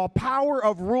authority, all power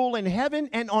of rule in heaven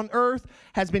and on earth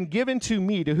has been given to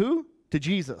me. To who? To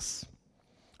Jesus.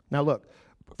 Now look,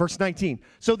 verse 19.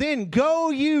 So then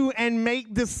go you and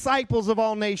make disciples of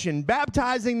all nations,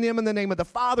 baptizing them in the name of the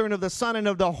Father and of the Son and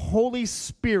of the Holy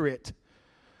Spirit,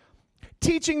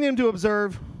 teaching them to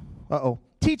observe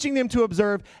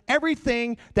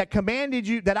everything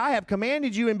that I have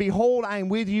commanded you, and behold, I am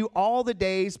with you all the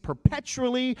days,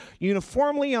 perpetually,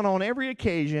 uniformly, and on every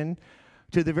occasion,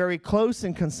 to the very close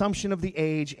and consummation of the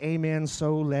age. Amen.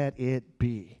 So let it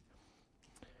be.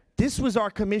 This was our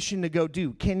commission to go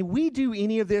do. Can we do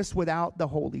any of this without the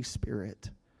Holy Spirit?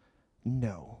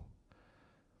 No.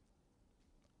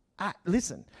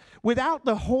 Listen, without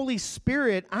the Holy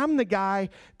Spirit, I'm the guy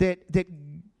that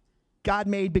God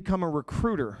made become a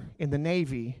recruiter in the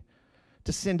Navy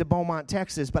to send to Beaumont,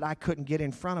 Texas, but I couldn't get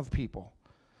in front of people.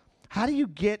 How do you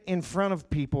get in front of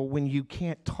people when you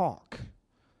can't talk?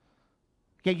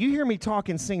 Yeah, you hear me talk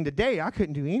and sing today. I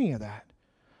couldn't do any of that.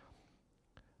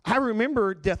 I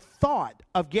remember the thought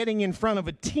of getting in front of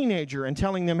a teenager and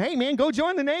telling them, hey, man, go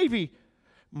join the Navy.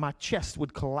 My chest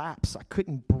would collapse. I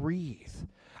couldn't breathe.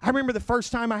 I remember the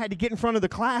first time I had to get in front of the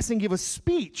class and give a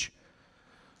speech.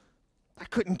 I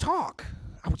couldn't talk.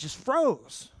 I was just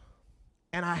froze.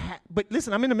 But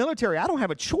listen, I'm in the military. I don't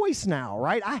have a choice now,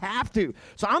 right? I have to.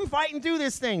 So I'm fighting through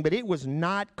this thing, but it was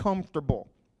not comfortable.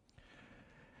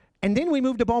 And then we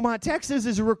moved to Beaumont, Texas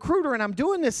as a recruiter, and I'm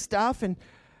doing this stuff, and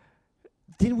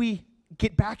then we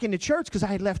get back into church because I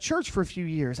had left church for a few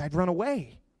years. I'd run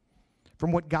away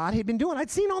from what God had been doing.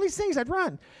 I'd seen all these things. I'd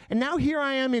run. And now here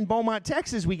I am in Beaumont,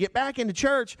 Texas. We get back into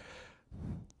church.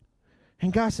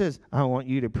 And God says, I want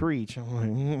you to preach. I'm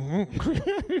like,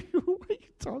 what are you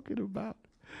talking about?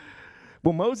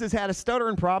 Well, Moses had a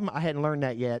stuttering problem. I hadn't learned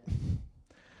that yet.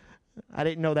 I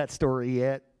didn't know that story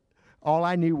yet. All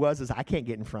I knew was I can't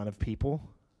get in front of people.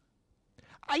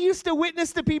 I used to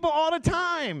witness to people all the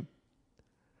time.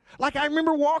 Like I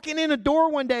remember walking in a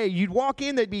door one day. You'd walk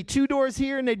in, there'd be 2 doors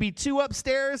here, and there'd be 2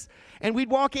 upstairs. And we'd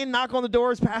walk in, knock on the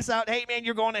doors, pass out, hey, man,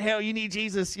 you're going to hell. You need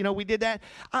Jesus. You know, we did that.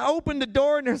 I opened the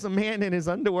door, and there's a man in his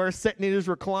underwear sitting in his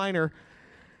recliner.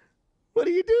 What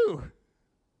do you do?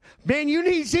 Man, you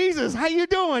need Jesus. How you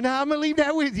doing? I'm going to leave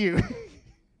that with you.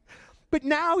 But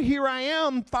now here I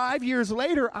am 5 years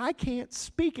later. I can't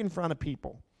speak in front of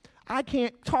people. I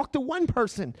can't talk to one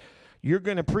person. You're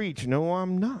going to preach. No,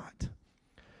 I'm not.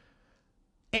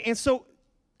 And so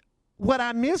what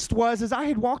I missed was I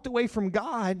had walked away from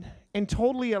God and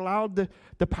totally allowed the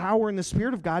power and the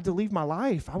Spirit of God to leave my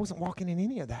life. I wasn't walking in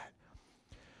any of that.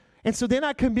 And so then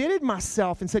I committed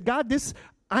myself and said, God,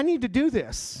 I need to do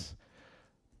this.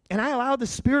 And I allowed the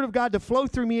Spirit of God to flow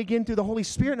through me again through the Holy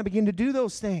Spirit, and I began to do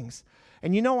those things.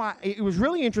 And you know, it was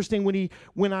really interesting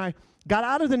when I got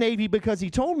out of the Navy because he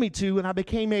told me to, and I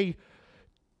became a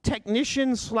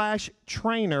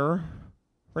technician/trainer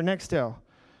for Nextel.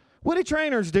 What do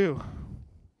trainers do?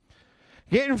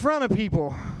 Get in front of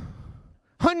people.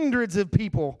 Hundreds of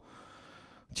people.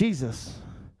 Jesus.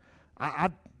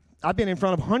 I've been in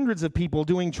front of hundreds of people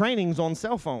doing trainings on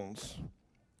cell phones.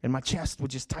 And my chest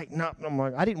would just tighten up. And I'm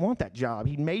like, I didn't want that job.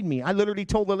 He made me. I literally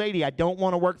told the lady, I don't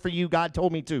want to work for you. God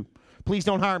told me to. Please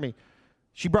don't hire me.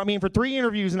 She brought me in for 3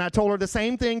 interviews, and I told her the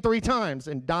same thing 3 times.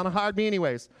 And Donna hired me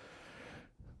anyways.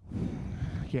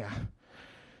 Yeah.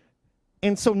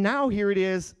 And so now here it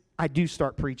is. I do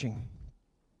start preaching.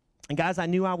 And guys, I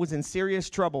knew I was in serious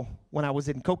trouble when I was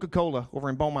in Coca-Cola over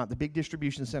in Beaumont, the big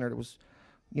distribution center. There was,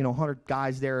 100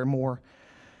 guys there or more.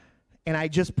 And I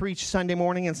just preached Sunday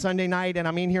morning and Sunday night, and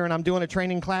I'm in here and I'm doing a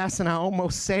training class, and I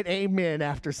almost said amen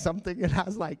after something, and I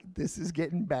was like, this is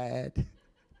getting bad.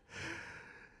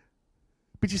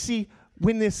 But you see,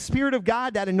 when the Spirit of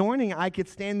God, that anointing, I could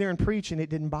stand there and preach, and it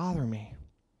didn't bother me.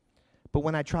 But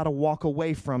when I try to walk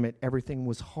away from it, everything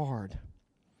was hard.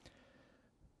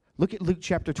 Look at Luke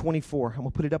chapter 24. I'm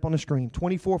going to put it up on the screen.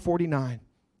 24:49.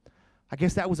 I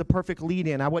guess that was a perfect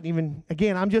lead-in. I wasn't even,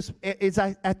 again, I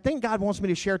think God wants me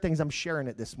to share things. I'm sharing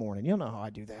it this morning. You know how I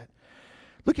do that.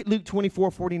 Look at Luke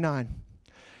 24:49.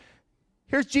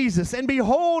 Here's Jesus. And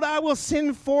behold, I will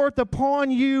send forth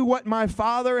upon you what my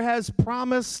Father has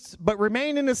promised, but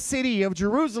remain in the city of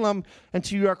Jerusalem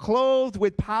until you are clothed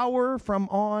with power from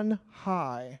on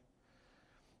high.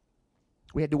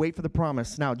 We had to wait for the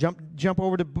promise. Now, jump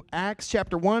over to Acts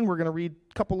chapter 1. We're going to read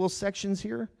a couple little sections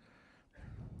here.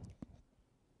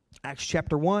 Acts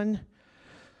chapter 1.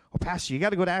 Well, Pastor, you got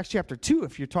to go to Acts chapter 2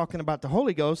 if you're talking about the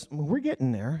Holy Ghost. Well, we're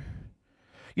getting there.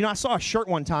 I saw a shirt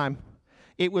one time.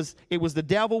 It was the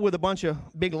devil with a bunch of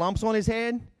big lumps on his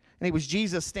head, and it was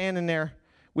Jesus standing there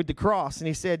with the cross, and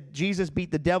he said, Jesus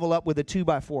beat the devil up with a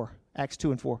 2x4, Acts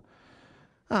 2 and 4.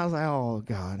 I was like, oh,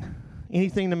 God.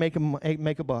 Anything to make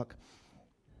a buck.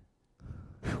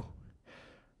 Whew.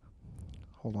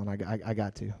 Hold on, I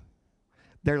got to.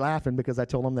 They're laughing because I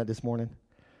told them that this morning.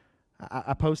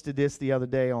 I posted this the other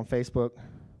day on Facebook.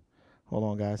 Hold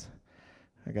on, guys.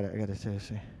 I gotta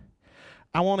say.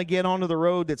 I want to get onto the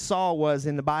road that Saul was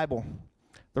in the Bible,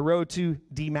 the road to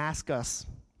Damascus.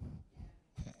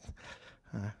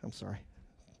 I'm sorry.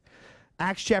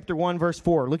 Acts chapter 1, verse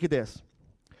 4. Look at this.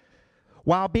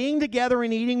 While being together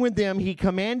and eating with them, he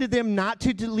commanded them not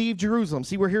to leave Jerusalem.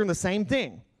 See, we're hearing the same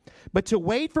thing. But to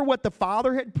wait for what the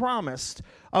Father had promised,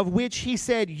 of which he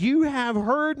said, you have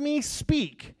heard me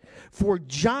speak. For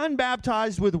John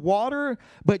baptized with water,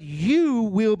 but you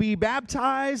will be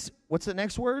baptized. What's the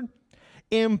next word?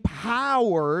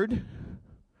 Empowered.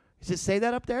 Does it say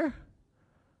that up there?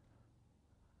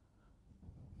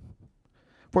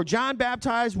 For John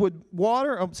baptized with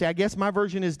water. I guess my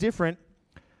version is different.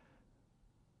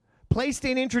 Placed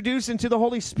and introduced into the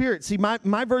Holy Spirit. See,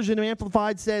 my version of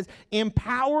Amplified says,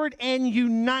 empowered and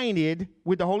united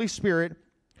with the Holy Spirit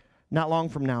not long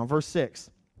from now. Verse 6.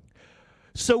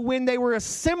 So when they were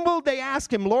assembled, they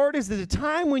asked him, Lord, is it the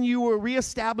time when you will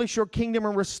reestablish your kingdom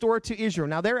and restore it to Israel?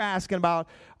 Now they're asking about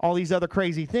all these other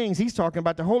crazy things. He's talking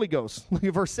about the Holy Ghost. Look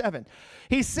at verse 7.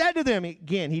 He said to them,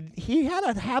 again, he had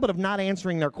a habit of not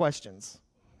answering their questions.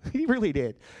 He really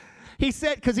did. He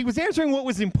said, because he was answering what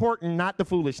was important, not the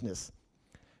foolishness.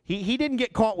 He didn't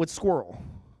get caught with squirrel,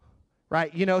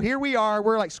 right? You know, here we are,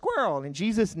 we're like squirrel, and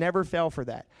Jesus never fell for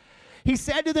that. He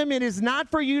said to them, it is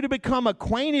not for you to become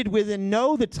acquainted with and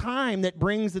know the time that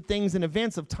brings the things and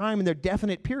events of time in their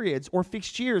definite periods or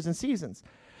fixed years and seasons.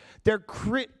 Their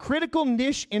critical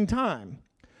niche in time,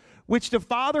 which the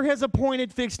Father has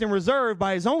appointed, fixed, and reserved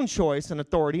by his own choice and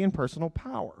authority and personal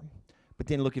power. But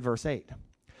then look at verse 8.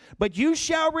 But you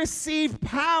shall receive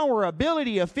power,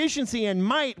 ability, efficiency, and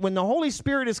might when the Holy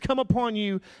Spirit has come upon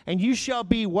you, and you shall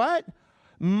be what?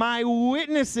 My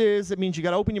witnesses. That means you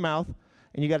got to open your mouth,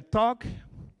 and you got to talk.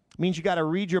 It means you got to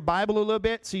read your Bible a little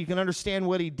bit so you can understand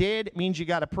what he did. It means you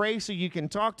got to pray so you can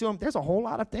talk to him. There's a whole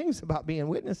lot of things about being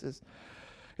witnesses.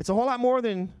 It's a whole lot more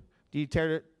than, do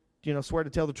you swear to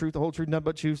tell the truth, the whole truth, nothing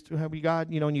but truth, to help you God,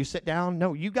 and you sit down.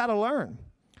 No, you got to learn.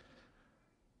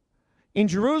 In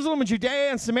Jerusalem and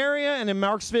Judea and Samaria and in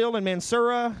Marksville and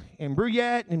Mansura and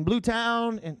Bruyette and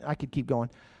Bluetown, and I could keep going,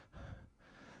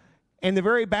 and the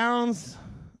very bounds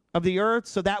of the earth,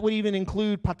 so that would even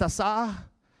include Patasa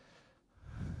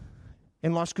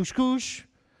and Los Cuscus.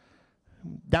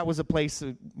 That was a place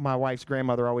my wife's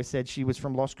grandmother always said she was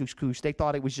from Los Cuscus. They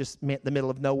thought it was just meant the middle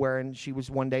of nowhere, and she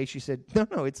said,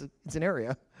 no, it's an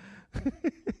area.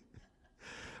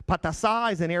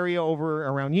 Patasa is an area over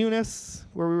around Eunice,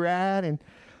 where we were at, and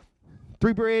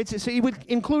Three Bridges. So he would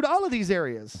include all of these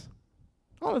areas,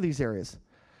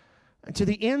 and to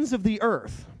the ends of the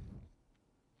earth.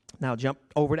 Now jump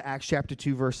over to Acts chapter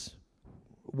 2, verse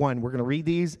 1. We're going to read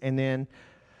these, and then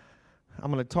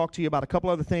I'm going to talk to you about a couple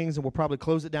other things, and we'll probably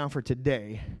close it down for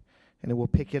today, and then we'll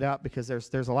pick it up because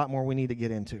there's a lot more we need to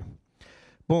get into.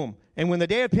 Boom. And when the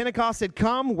day of Pentecost had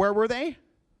come, where were they?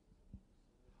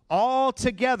 All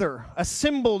together,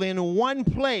 assembled in one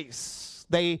place.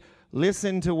 They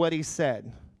listened to what he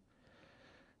said.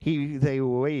 They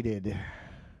waited.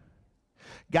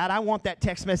 God, I want that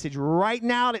text message right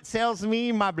now that tells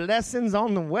me my blessing's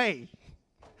on the way.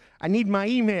 I need my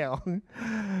email.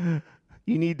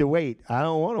 You need to wait. I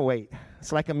don't want to wait.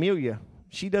 It's like Amelia.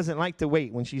 She doesn't like to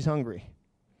wait when she's hungry.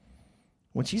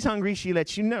 When she's hungry, she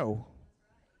lets you know.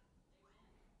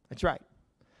 That's right.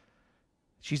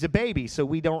 She's a baby, so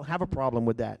we don't have a problem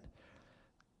with that.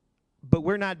 But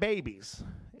we're not babies.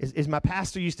 As my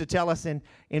pastor used to tell us in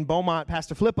Beaumont,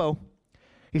 Pastor Flippo,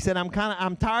 he said,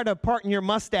 I'm tired of parting your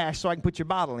mustache so I can put your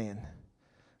bottle in.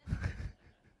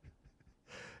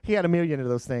 He had a million of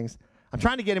those things. I'm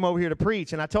trying to get him over here to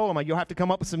preach, and I told him, you'll have to come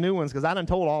up with some new ones because I done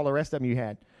told all the rest of them you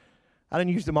had. I done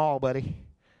used them all, buddy,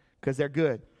 because they're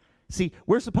good. See,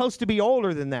 we're supposed to be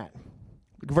older than that.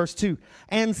 Verse 2,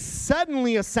 and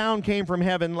suddenly a sound came from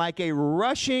heaven like a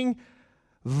rushing,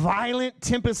 violent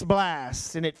tempest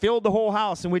blast, and it filled the whole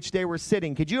house in which they were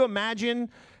sitting. Could you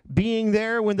imagine being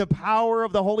there when the power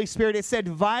of the Holy Spirit, it said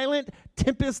violent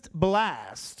tempest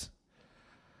blast.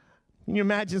 Can you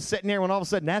imagine sitting there when all of a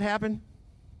sudden that happened?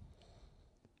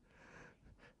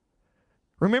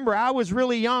 Remember, I was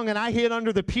really young, and I hid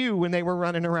under the pew when they were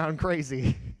running around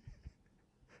crazy.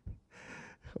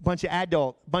 A bunch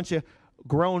of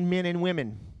grown men and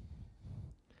women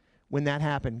when that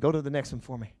happened. Go to the next one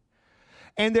for me.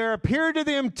 And there appeared to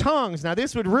them tongues. Now,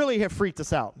 this would really have freaked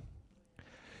us out.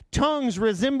 Tongues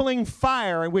resembling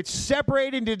fire, which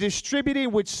separated and distributed,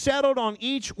 which settled on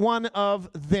each one of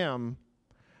them.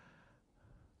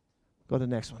 Go to the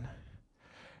next one.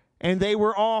 And they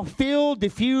were all filled,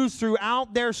 diffused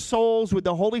throughout their souls with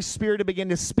the Holy Spirit to begin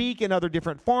to speak in other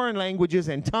different foreign languages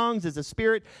and tongues as the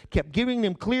Spirit kept giving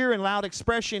them clear and loud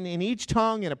expression in each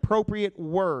tongue in appropriate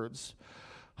words.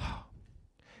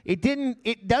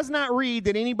 It does not read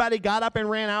that anybody got up and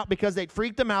ran out because they'd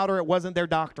freaked them out or it wasn't their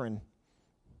doctrine.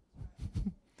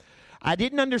 I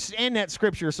didn't understand that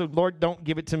scripture, so Lord, don't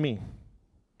give it to me.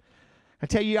 I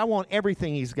tell you, I want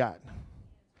everything he's got.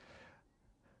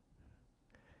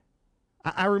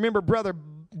 I remember Brother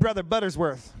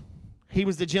Buttersworth. He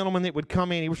was the gentleman that would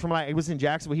come in. He was in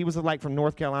Jacksonville. He was from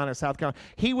North Carolina or South Carolina.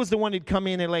 He was the one that'd come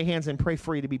in and lay hands and pray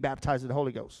for you to be baptized with the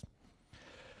Holy Ghost.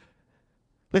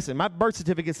 Listen, my birth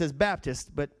certificate says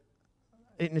Baptist, but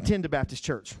I didn't attend a Baptist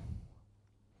church.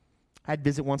 I'd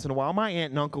visit once in a while. My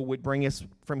aunt and uncle would bring us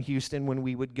from Houston when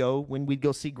we would go. When we'd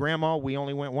go see Grandma, we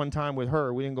only went one time with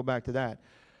her. We didn't go back to that.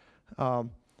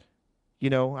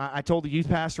 I told the youth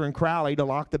pastor in Crowley to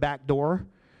lock the back door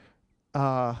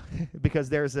because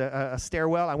there's a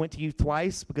stairwell. I went to youth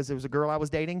twice because there was a girl I was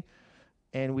dating.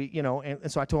 And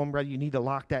so I told him, brother, you need to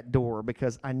lock that door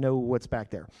because I know what's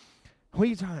back there. What are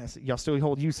you talking about? Y'all still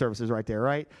hold youth services right there,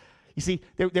 right? You see,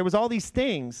 there was all these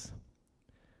things.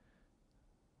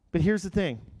 But here's the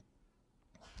thing.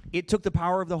 It took the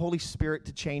power of the Holy Spirit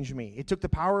to change me. It took the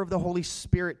power of the Holy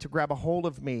Spirit to grab a hold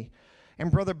of me.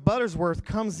 And Brother Buttersworth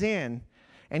comes in,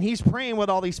 And he's praying with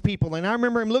all these people. And I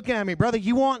remember him looking at me, brother,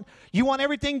 you want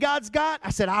everything God's got?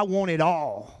 I said, I want it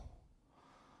all.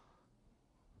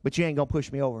 But you ain't going to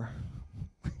push me over.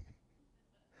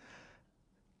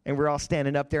 And we're all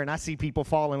standing up there, and I see people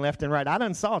falling left and right. I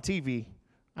done saw TV.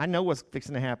 I know what's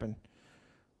fixing to happen.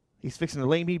 He's fixing to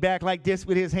lay me back like this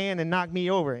with his hand and knock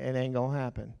me over. It ain't going to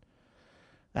happen.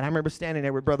 And I remember standing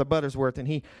there with Brother Buttersworth, and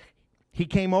he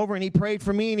came over, and he prayed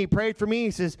for me, and he prayed for me.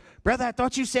 He says, brother, I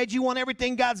thought you said you want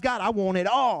everything God's got. I want it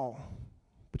all.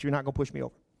 But you're not going to push me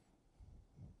over.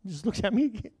 He just looks at me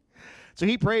again. So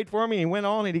he prayed for me, and he went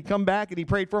on, and he come back, and he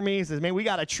prayed for me. He says, man, we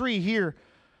got a tree here.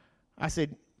 I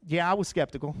said, yeah, I was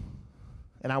skeptical,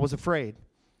 and I was afraid.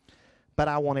 But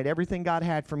I wanted everything God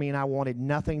had for me, and I wanted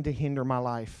nothing to hinder my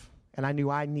life. And I knew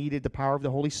I needed the power of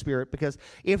the Holy Spirit, because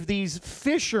if these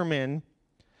fishermen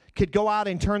could go out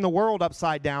and turn the world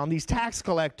upside down, these tax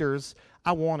collectors,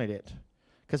 I wanted it.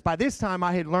 Because by this time,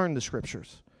 I had learned the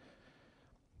Scriptures.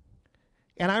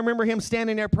 And I remember him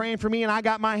standing there praying for me, and I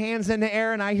got my hands in the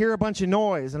air, and I hear a bunch of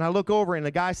noise. And I look over, and the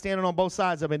guy standing on both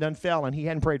sides of me done fell, and he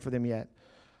hadn't prayed for them yet.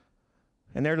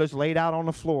 And they're just laid out on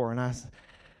the floor.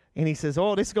 And he says,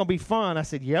 oh, this is going to be fun. I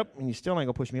said, yep, and you still ain't going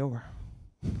to push me over.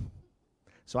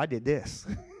 So I did this.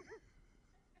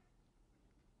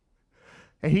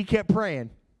 And he kept praying,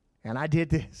 and I did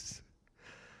this.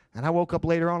 And I woke up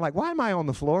later on like, why am I on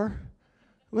the floor?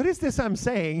 What is this I'm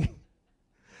saying?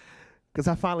 Because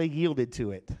I finally yielded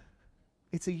to it.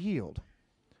 It's a yield.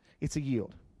 It's a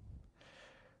yield.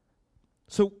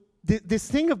 So this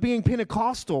thing of being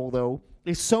Pentecostal, though,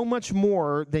 is so much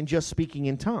more than just speaking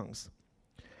in tongues.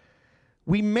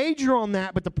 We major on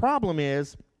that, but the problem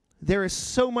is there is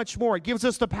so much more. It gives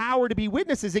us the power to be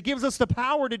witnesses. It gives us the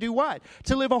power to do what?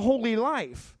 To live a holy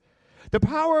life. The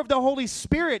power of the Holy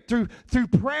Spirit through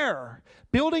prayer,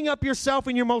 building up yourself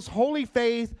in your most holy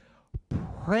faith,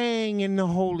 praying in the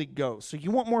Holy Ghost. So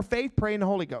you want more faith? Pray in the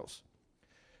Holy Ghost.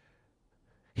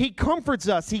 He comforts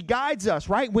us. He guides us,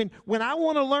 right? When I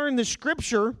want to learn the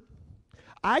Scripture,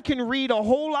 I can read a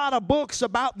whole lot of books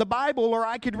about the Bible, or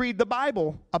I could read the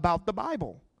Bible about the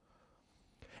Bible.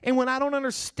 And when I don't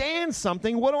understand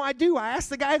something, what do? I ask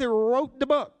the guy that wrote the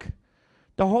book,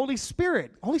 the Holy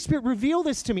Spirit. Holy Spirit, reveal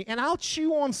this to me. And I'll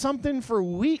chew on something for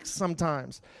weeks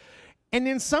sometimes. And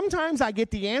then sometimes I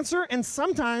get the answer, and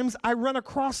sometimes I run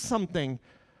across something.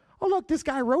 Oh, look, this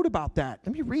guy wrote about that.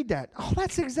 Let me read that. Oh,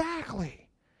 that's exactly.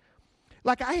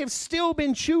 Like I have still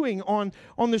been chewing on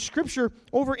the Scripture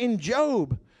over in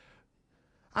Job.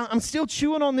 I'm still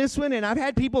chewing on this one, and I've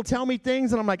had people tell me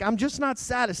things, and I'm like, I'm just not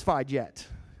satisfied yet.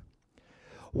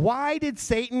 Why did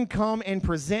Satan come and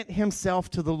present himself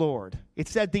to the Lord? It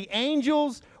said the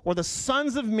angels or the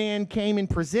sons of men came and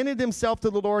presented themselves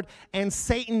to the Lord, and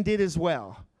Satan did as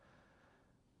well.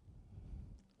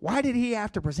 Why did he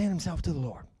have to present himself to the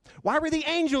Lord? Why were the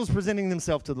angels presenting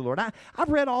themselves to the Lord? I've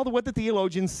read all what the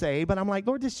theologians say, but I'm like,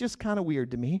 Lord, this is just kind of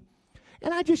weird to me.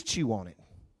 And I just chew on it.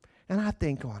 And I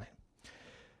think on it.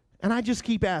 And I just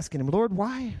keep asking him, Lord,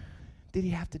 why did he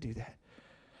have to do that?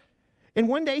 And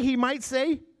one day he might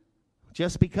say,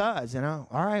 just because, all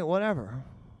right, whatever.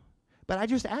 But I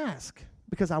just ask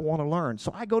because I want to learn.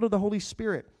 So I go to the Holy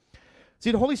Spirit.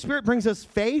 See, the Holy Spirit brings us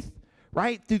faith.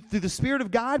 Right? Through the Spirit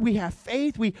of God, we have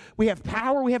faith, we have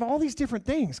power, we have all these different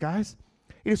things, guys.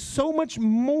 It is so much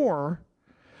more.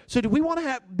 So do we want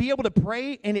to be able to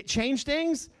pray and it change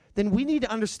things? Then we need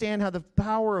to understand how the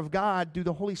power of God through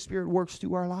the Holy Spirit works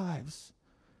through our lives.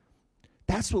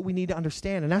 That's what we need to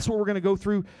understand, and that's what we're going to go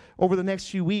through over the next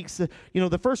few weeks.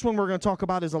 The first one we're going to talk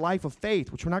about is a life of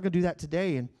faith, which we're not going to do that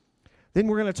today. And then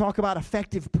we're going to talk about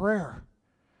effective prayer.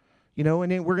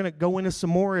 And then we're going to go into some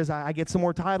more as I get some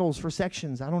more titles for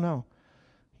sections. I don't know.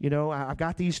 I've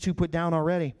got these two put down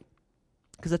already.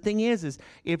 Because the thing is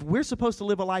if we're supposed to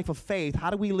live a life of faith,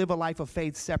 how do we live a life of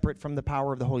faith separate from the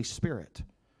power of the Holy Spirit?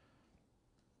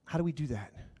 How do we do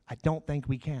that? I don't think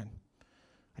we can.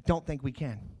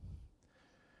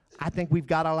 I think we've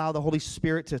got to allow the Holy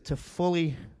Spirit to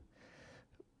fully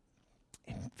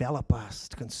envelop us,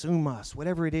 to consume us,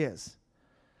 whatever it is.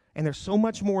 And there's so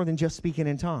much more than just speaking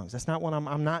in tongues. That's not what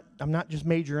I'm not just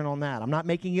majoring on that. I'm not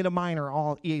making it a minor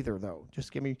all either, though.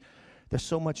 There's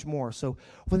so much more. So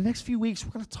for the next few weeks,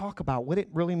 we're going to talk about what it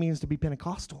really means to be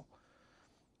Pentecostal.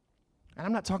 And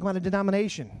I'm not talking about a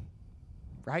denomination,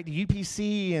 right? The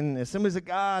UPC and the Assemblies of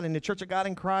God and the Church of God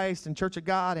in Christ and Church of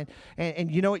God.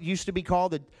 And it used to be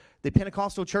called the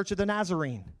Pentecostal Church of the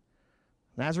Nazarene.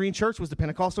 Nazarene Church was the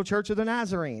Pentecostal Church of the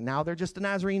Nazarene. Now they're just the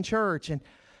Nazarene Church. And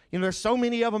there's so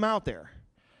many of them out there.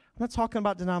 I'm not talking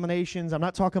about denominations. I'm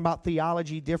not talking about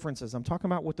theology differences. I'm talking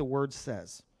about what the Word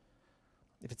says.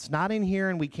 If it's not in here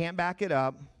and we can't back it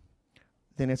up,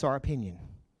 then it's our opinion.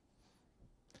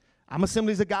 I'm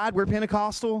Assemblies of God, we're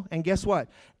Pentecostal, and guess what?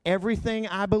 Everything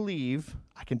I believe,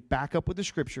 I can back up with the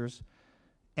scriptures,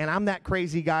 and I'm that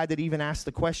crazy guy that even asked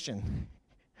the question.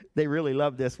 They really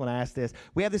love this when I ask this.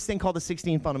 We have this thing called the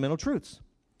 16 Fundamental Truths.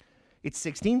 It's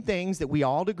 16 things that we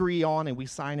all agree on, and we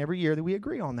sign every year that we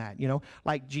agree on that. You know,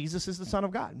 like Jesus is the Son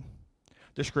of God.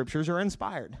 The scriptures are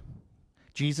inspired.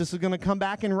 Jesus is going to come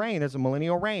back and reign. There's a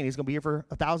millennial reign. He's going to be here for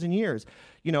 1,000 years.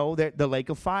 You know, the lake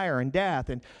of fire and death.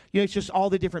 And, you know, it's just all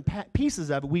the different pieces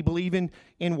of it. We believe in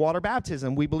water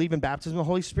baptism. We believe in baptism of the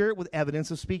Holy Spirit with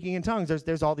evidence of speaking in tongues.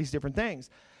 There's all these different things.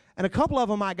 And a couple of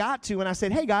them I got to, and I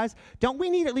said, hey, guys, don't we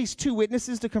need at least 2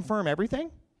 witnesses to confirm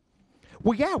everything?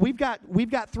 Well, yeah, we've got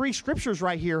 3 scriptures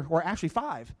right here, or actually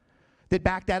 5, that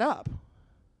back that up.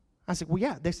 I said, well,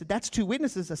 yeah. They said, that's 2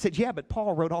 witnesses. I said, yeah, but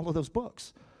Paul wrote all of those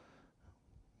books.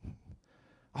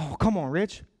 Oh, come on,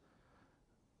 Rich.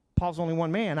 Paul's only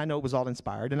one man. I know it was all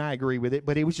inspired, and I agree with it,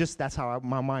 but it was just, that's how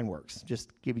my mind works, just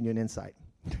giving you an insight.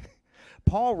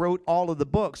 Paul wrote all of the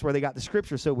books where they got the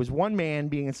scripture, so it was one man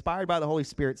being inspired by the Holy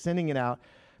Spirit, sending it out.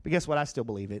 But guess what? I still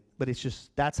believe it, but it's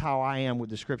just, that's how I am with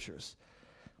the scriptures.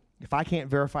 If I can't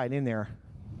verify it in there,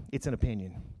 it's an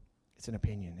opinion. It's an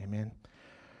opinion, amen?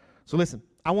 So listen,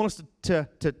 I want us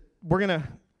to we're going to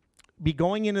be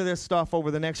going into this stuff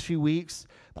over the next few weeks,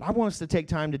 but I want us to take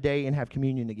time today and have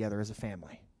communion together as a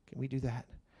family. Can we do that?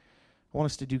 I want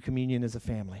us to do communion as a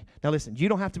family. Now listen, you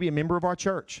don't have to be a member of our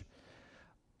church.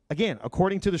 Again,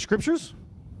 according to the scriptures,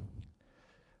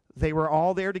 they were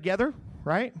all there together,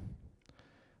 right?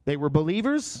 They were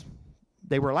believers.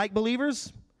 They were like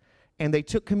believers. And they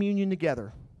took communion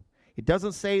together. It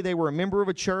doesn't say they were a member of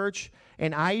a church,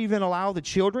 and I even allow the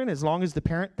children, as long as the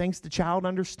parent thinks the child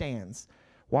understands.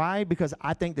 Why? Because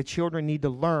I think the children need to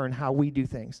learn how we do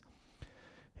things.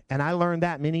 And I learned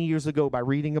that many years ago by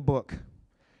reading a book.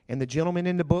 And the gentleman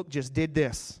in the book just did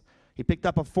this. He picked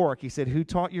up a fork. He said, who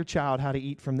taught your child how to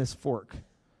eat from this fork?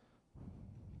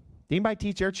 Did anybody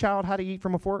teach their child how to eat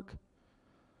from a fork?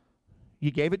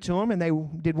 You gave it to them, and they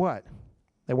did what?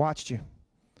 They watched you.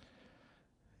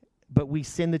 But we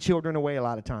send the children away a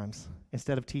lot of times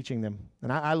instead of teaching them.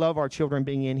 And I love our children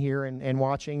being in here and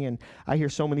watching, and I hear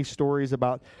so many stories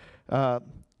about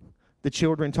the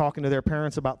children talking to their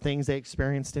parents about things they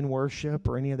experienced in worship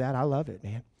or any of that. I love it,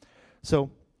 man.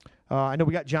 So I know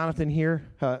we got Jonathan here.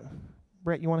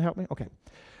 Brett, you want to help me? Okay.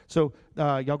 So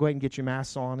y'all go ahead and get your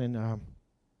masks on. And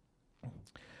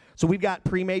so we've got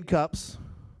pre-made cups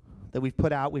that we've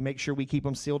put out. We make sure we keep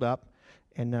them sealed up.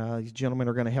 And these gentlemen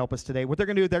are going to help us today. What they're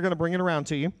going to do, they're going to bring it around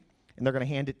to you, and they're going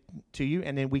to hand it to you,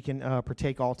 and then we can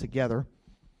partake all together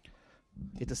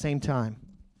at the same time.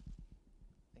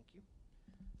 Thank you.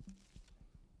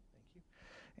 Thank you.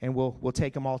 And we'll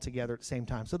take them all together at the same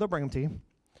time. So they'll bring them to you.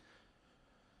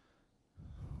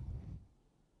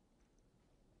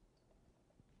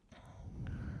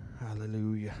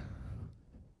 Hallelujah.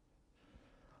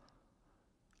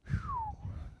 Whew.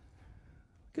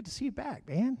 Good to see you back,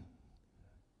 man.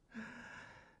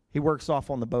 He works off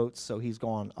on the boats, so he's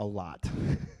gone a lot.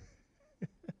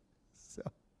 So,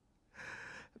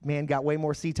 man got way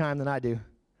more sea time than I do.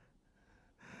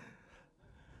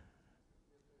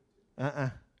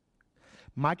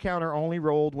 My counter only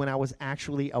rolled when I was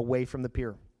actually away from the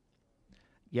pier.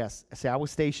 Yes, see, I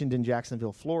was stationed in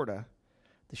Jacksonville, Florida.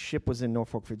 The ship was in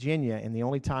Norfolk, Virginia, and the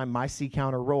only time my sea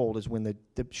counter rolled is when the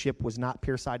ship was not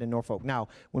pierside in Norfolk. Now,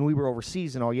 when we were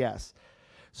overseas and all, yes.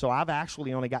 So I've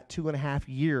actually only got 2.5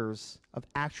 years of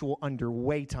actual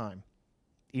underway time,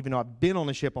 even though I've been on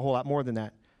the ship a whole lot more than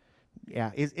that.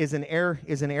 Yeah, as an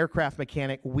aircraft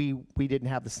mechanic, we didn't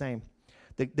have the same.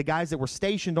 The guys that were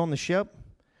stationed on the ship,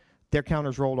 their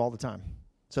counters rolled all the time.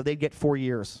 So they'd get 4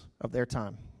 years of their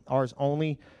time. Ours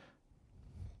only.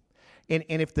 And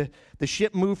if the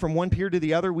ship moved from one pier to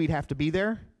the other, we'd have to be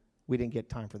there. We didn't get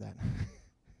time for that.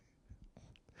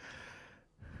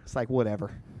 It's like,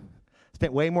 whatever.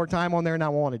 Spent way more time on there than I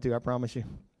wanted to, I promise you.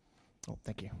 Oh,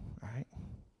 thank you. All right.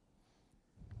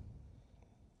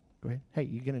 Go ahead. Hey,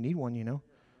 you're going to need one, you know.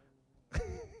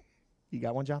 You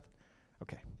got one, Jonathan?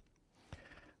 Okay.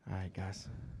 All right, guys.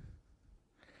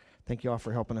 Thank you all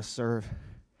for helping us serve.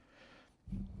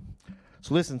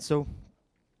 So listen,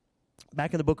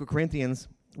 back in the book of Corinthians,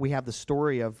 we have the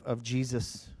story of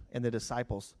Jesus and the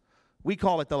disciples. We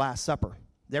call it the Last Supper.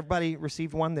 Did everybody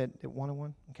receive one that wanted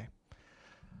one? Okay.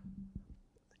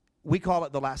 We call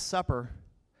it the Last Supper,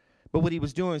 but what he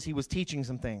was doing is he was teaching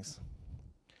some things.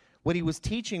 What he was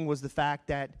teaching was the fact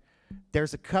that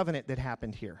there's a covenant that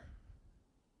happened here.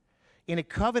 In a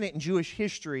covenant in Jewish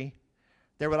history,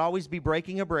 there would always be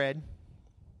breaking of bread,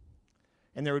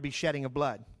 and there would be shedding of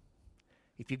blood.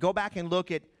 If you go back and look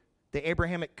at the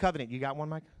Abrahamic covenant, you got one,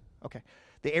 Mike? Okay.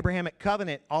 The Abrahamic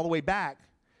covenant, all the way back,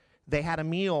 they had a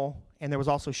meal, and there was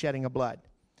also shedding of blood.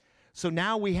 So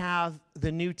now we have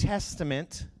the New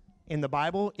Testament in the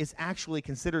Bible is actually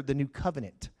considered the new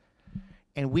covenant.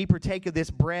 And we partake of this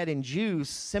bread and juice,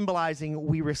 symbolizing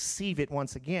we receive it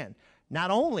once again. Not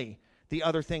only the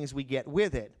other things we get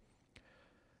with it,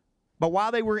 but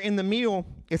while they were in the meal,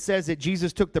 it says that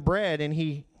Jesus took the bread and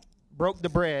he broke the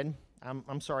bread.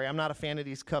 I'm sorry, I'm not a fan of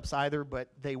these cups either, but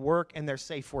they work and they're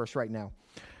safe for us right now.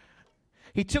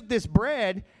 He took this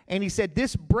bread and he said,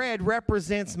 this bread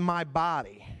represents my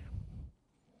body,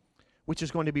 which is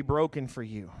going to be broken for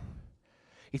you.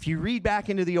 If you read back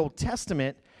into the Old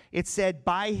Testament, it said,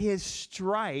 by his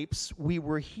stripes we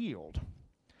were healed.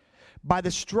 By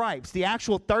the stripes, the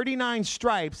actual 39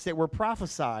 stripes that were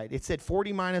prophesied, it said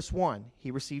 40 minus 1. He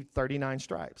received 39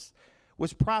 stripes.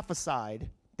 Was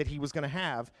prophesied that he was going to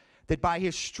have, that by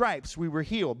his stripes we were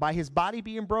healed, by his body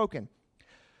being broken.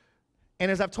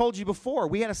 And as I've told you before,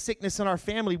 we had a sickness in our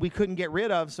family we couldn't get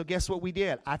rid of, so guess what we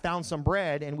did? I found some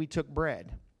bread, and we took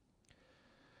bread.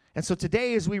 And so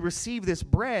today, as we receive this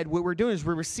bread, what we're doing is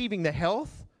we're receiving the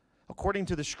health, according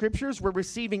to the scriptures. We're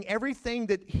receiving everything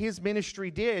that his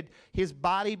ministry did, his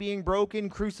body being broken,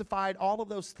 crucified, all of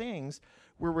those things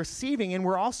we're receiving, and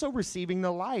we're also receiving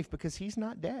the life because he's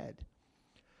not dead.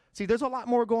 See, there's a lot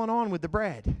more going on with the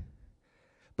bread,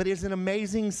 but it's an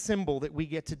amazing symbol that we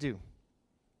get to do.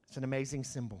 It's an amazing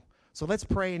symbol. So let's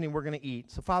pray, and then we're going to eat.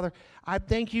 So, Father, I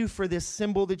thank you for this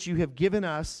symbol that you have given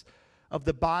us of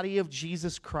the body of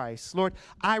Jesus Christ. Lord,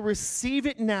 I receive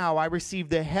it now. I receive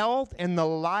the health and the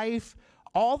life,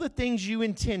 all the things you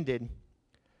intended,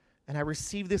 and I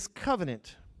receive this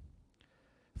covenant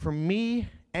for me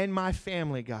and my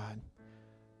family, God.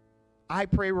 I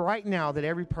pray right now that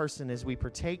every person, as we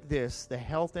partake this, the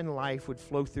health and life would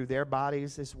flow through their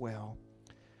bodies as well.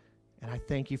 And I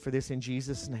thank you for this in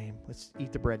Jesus' name. Let's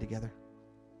eat the bread together.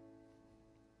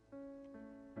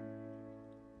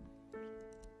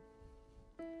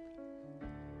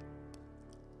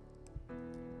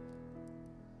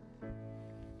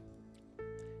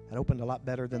 It opened a lot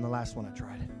better than the last one I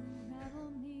tried.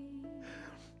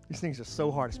 These things are so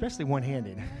hard, especially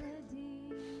one-handed.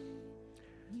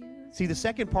 See, the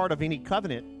second part of any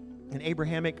covenant, an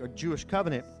Abrahamic or Jewish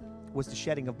covenant, was the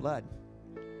shedding of blood.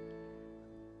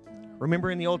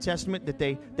 Remember in the Old Testament that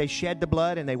they shed the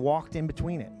blood and they walked in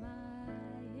between it.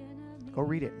 Go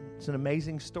read it. It's an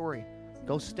amazing story.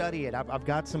 Go study it. I've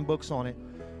got some books on it,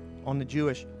 on the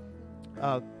Jewish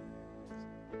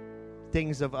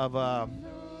things of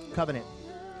covenant.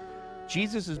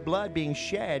 Jesus' blood being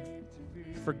shed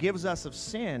forgives us of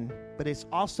sin, but it's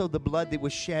also the blood that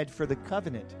was shed for the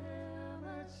covenant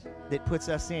that puts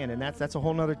us in, and that's a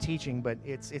whole nother teaching, but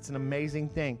it's an amazing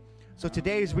thing. So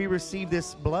today, as we receive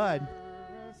this blood,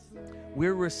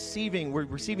 we're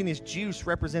receiving this juice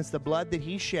represents the blood that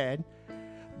he shed,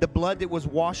 the blood that was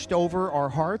washed over our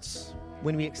hearts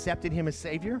when we accepted him as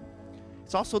Savior.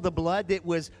 It's also the blood that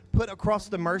was put across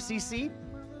the mercy seat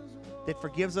that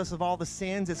forgives us of all the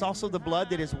sins. It's also the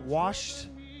blood that has washed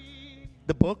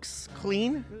the books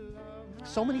clean.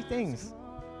 So many things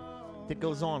that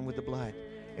goes on with the blood.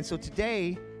 And so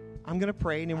today, I'm going to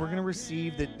pray, and then we're going to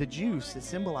receive the juice that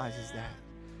symbolizes that.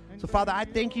 So, Father, I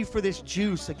thank you for this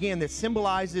juice, again, that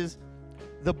symbolizes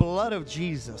the blood of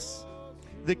Jesus,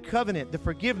 the covenant, the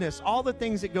forgiveness, all the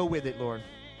things that go with it, Lord.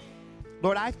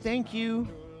 Lord, I thank you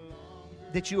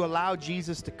that you allowed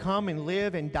Jesus to come and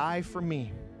live and die for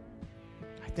me.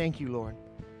 I thank you, Lord.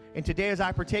 And today, as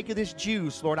I partake of this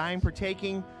juice, Lord, I am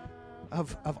partaking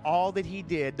of all that he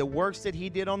did, the works that he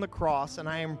did on the cross, and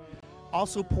I am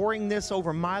also pouring this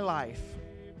over my life,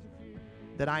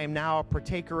 that I am now a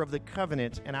partaker of the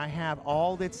covenant, and I have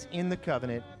all that's in the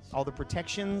covenant, all the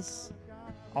protections,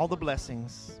 all the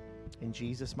blessings, in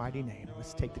Jesus' mighty name.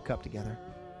 Let's take the cup together.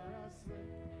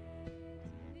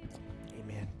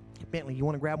 Amen. Bentley, you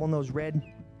want to grab one of those red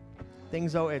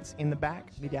things? Oh, it's in the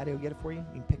back. Maybe Daddy will get it for you.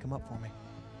 You can pick them up for me.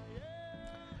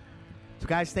 So,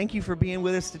 guys, thank you for being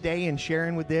with us today and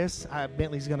sharing with this.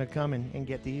 Bentley's going to come and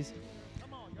get these.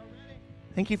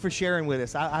 Thank you for sharing with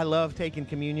us. I love taking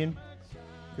communion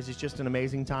because it's just an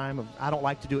amazing time. I don't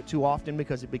like to do it too often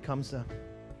because it becomes a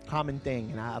common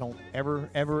thing, and I don't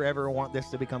ever want this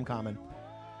to become common.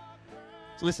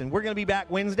 So listen, we're going to be back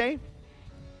Wednesday.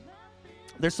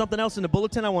 There's something else in the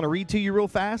bulletin I want to read to you real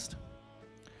fast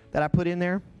that I put in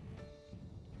there.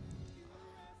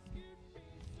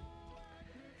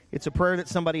 It's a prayer that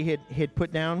somebody had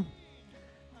put down,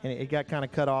 and it got kind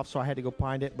of cut off, so I had to go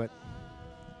find it. But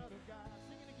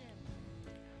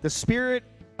the spirit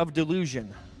of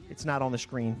delusion, it's not on the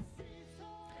screen.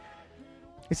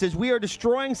 It says, we are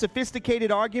destroying sophisticated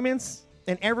arguments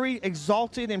and every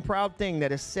exalted and proud thing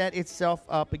that has set itself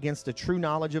up against the true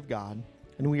knowledge of God.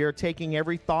 And we are taking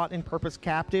every thought and purpose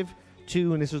captive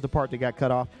to, and this is the part that got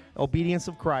cut off, obedience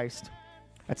of Christ.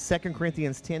 That's 2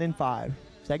 Corinthians 10 and 5.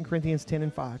 2 Corinthians 10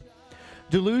 and 5.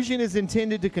 Delusion is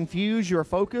intended to confuse your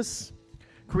focus,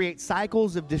 create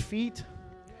cycles of defeat,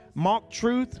 mock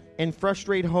truth, and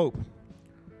frustrate hope.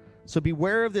 So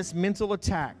beware of this mental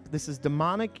attack. This is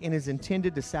demonic and is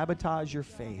intended to sabotage your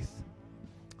faith.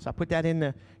 So I put that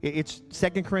in it's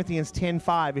 2 Corinthians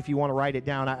 10:5 if you want to write it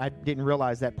down. I didn't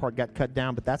realize that part got cut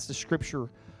down, but that's the scripture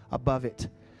above it.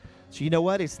 So you know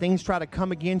what? As things try to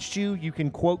come against you, you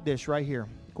can quote this right here.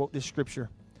 Quote this scripture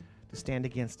to stand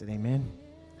against it. Amen.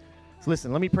 So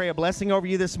listen, let me pray a blessing over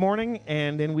you this morning,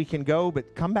 and then we can go.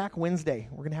 But come back Wednesday.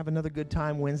 We're going to have another good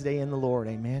time Wednesday in the Lord.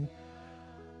 Amen.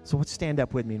 So let's stand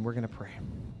up with me, and we're going to pray.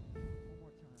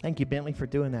 Thank you, Bentley, for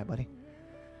doing that, buddy.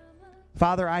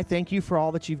 Father, I thank you for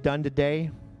all that you've done today.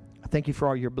 I thank you for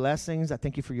all your blessings. I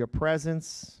thank you for your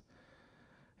presence.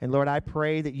 And Lord, I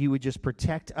pray that you would just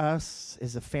protect us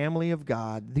as a family of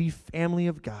God, the family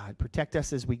of God. Protect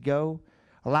us as we go.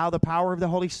 Allow the power of the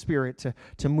Holy Spirit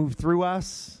to move through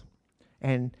us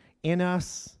and in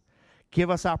us.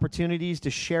 Give us opportunities to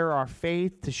share our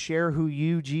faith, to share who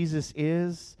you, Jesus,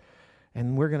 is.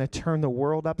 And we're going to turn the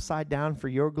world upside down for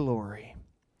your glory.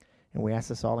 And we ask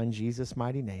this all in Jesus'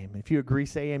 mighty name. If you agree,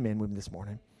 say amen with me this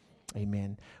morning.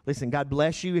 Amen. Listen, God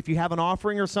bless you. If you have an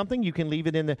offering or something, you can leave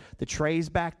it in the trays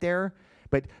back there.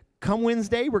 But come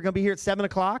Wednesday, we're going to be here at 7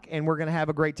 o'clock, and we're going to have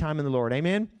a great time in the Lord.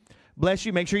 Amen. Bless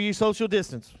you. Make sure you social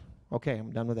distance. Okay,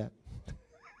 I'm done with that.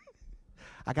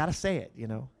 I got to say it, you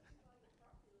know.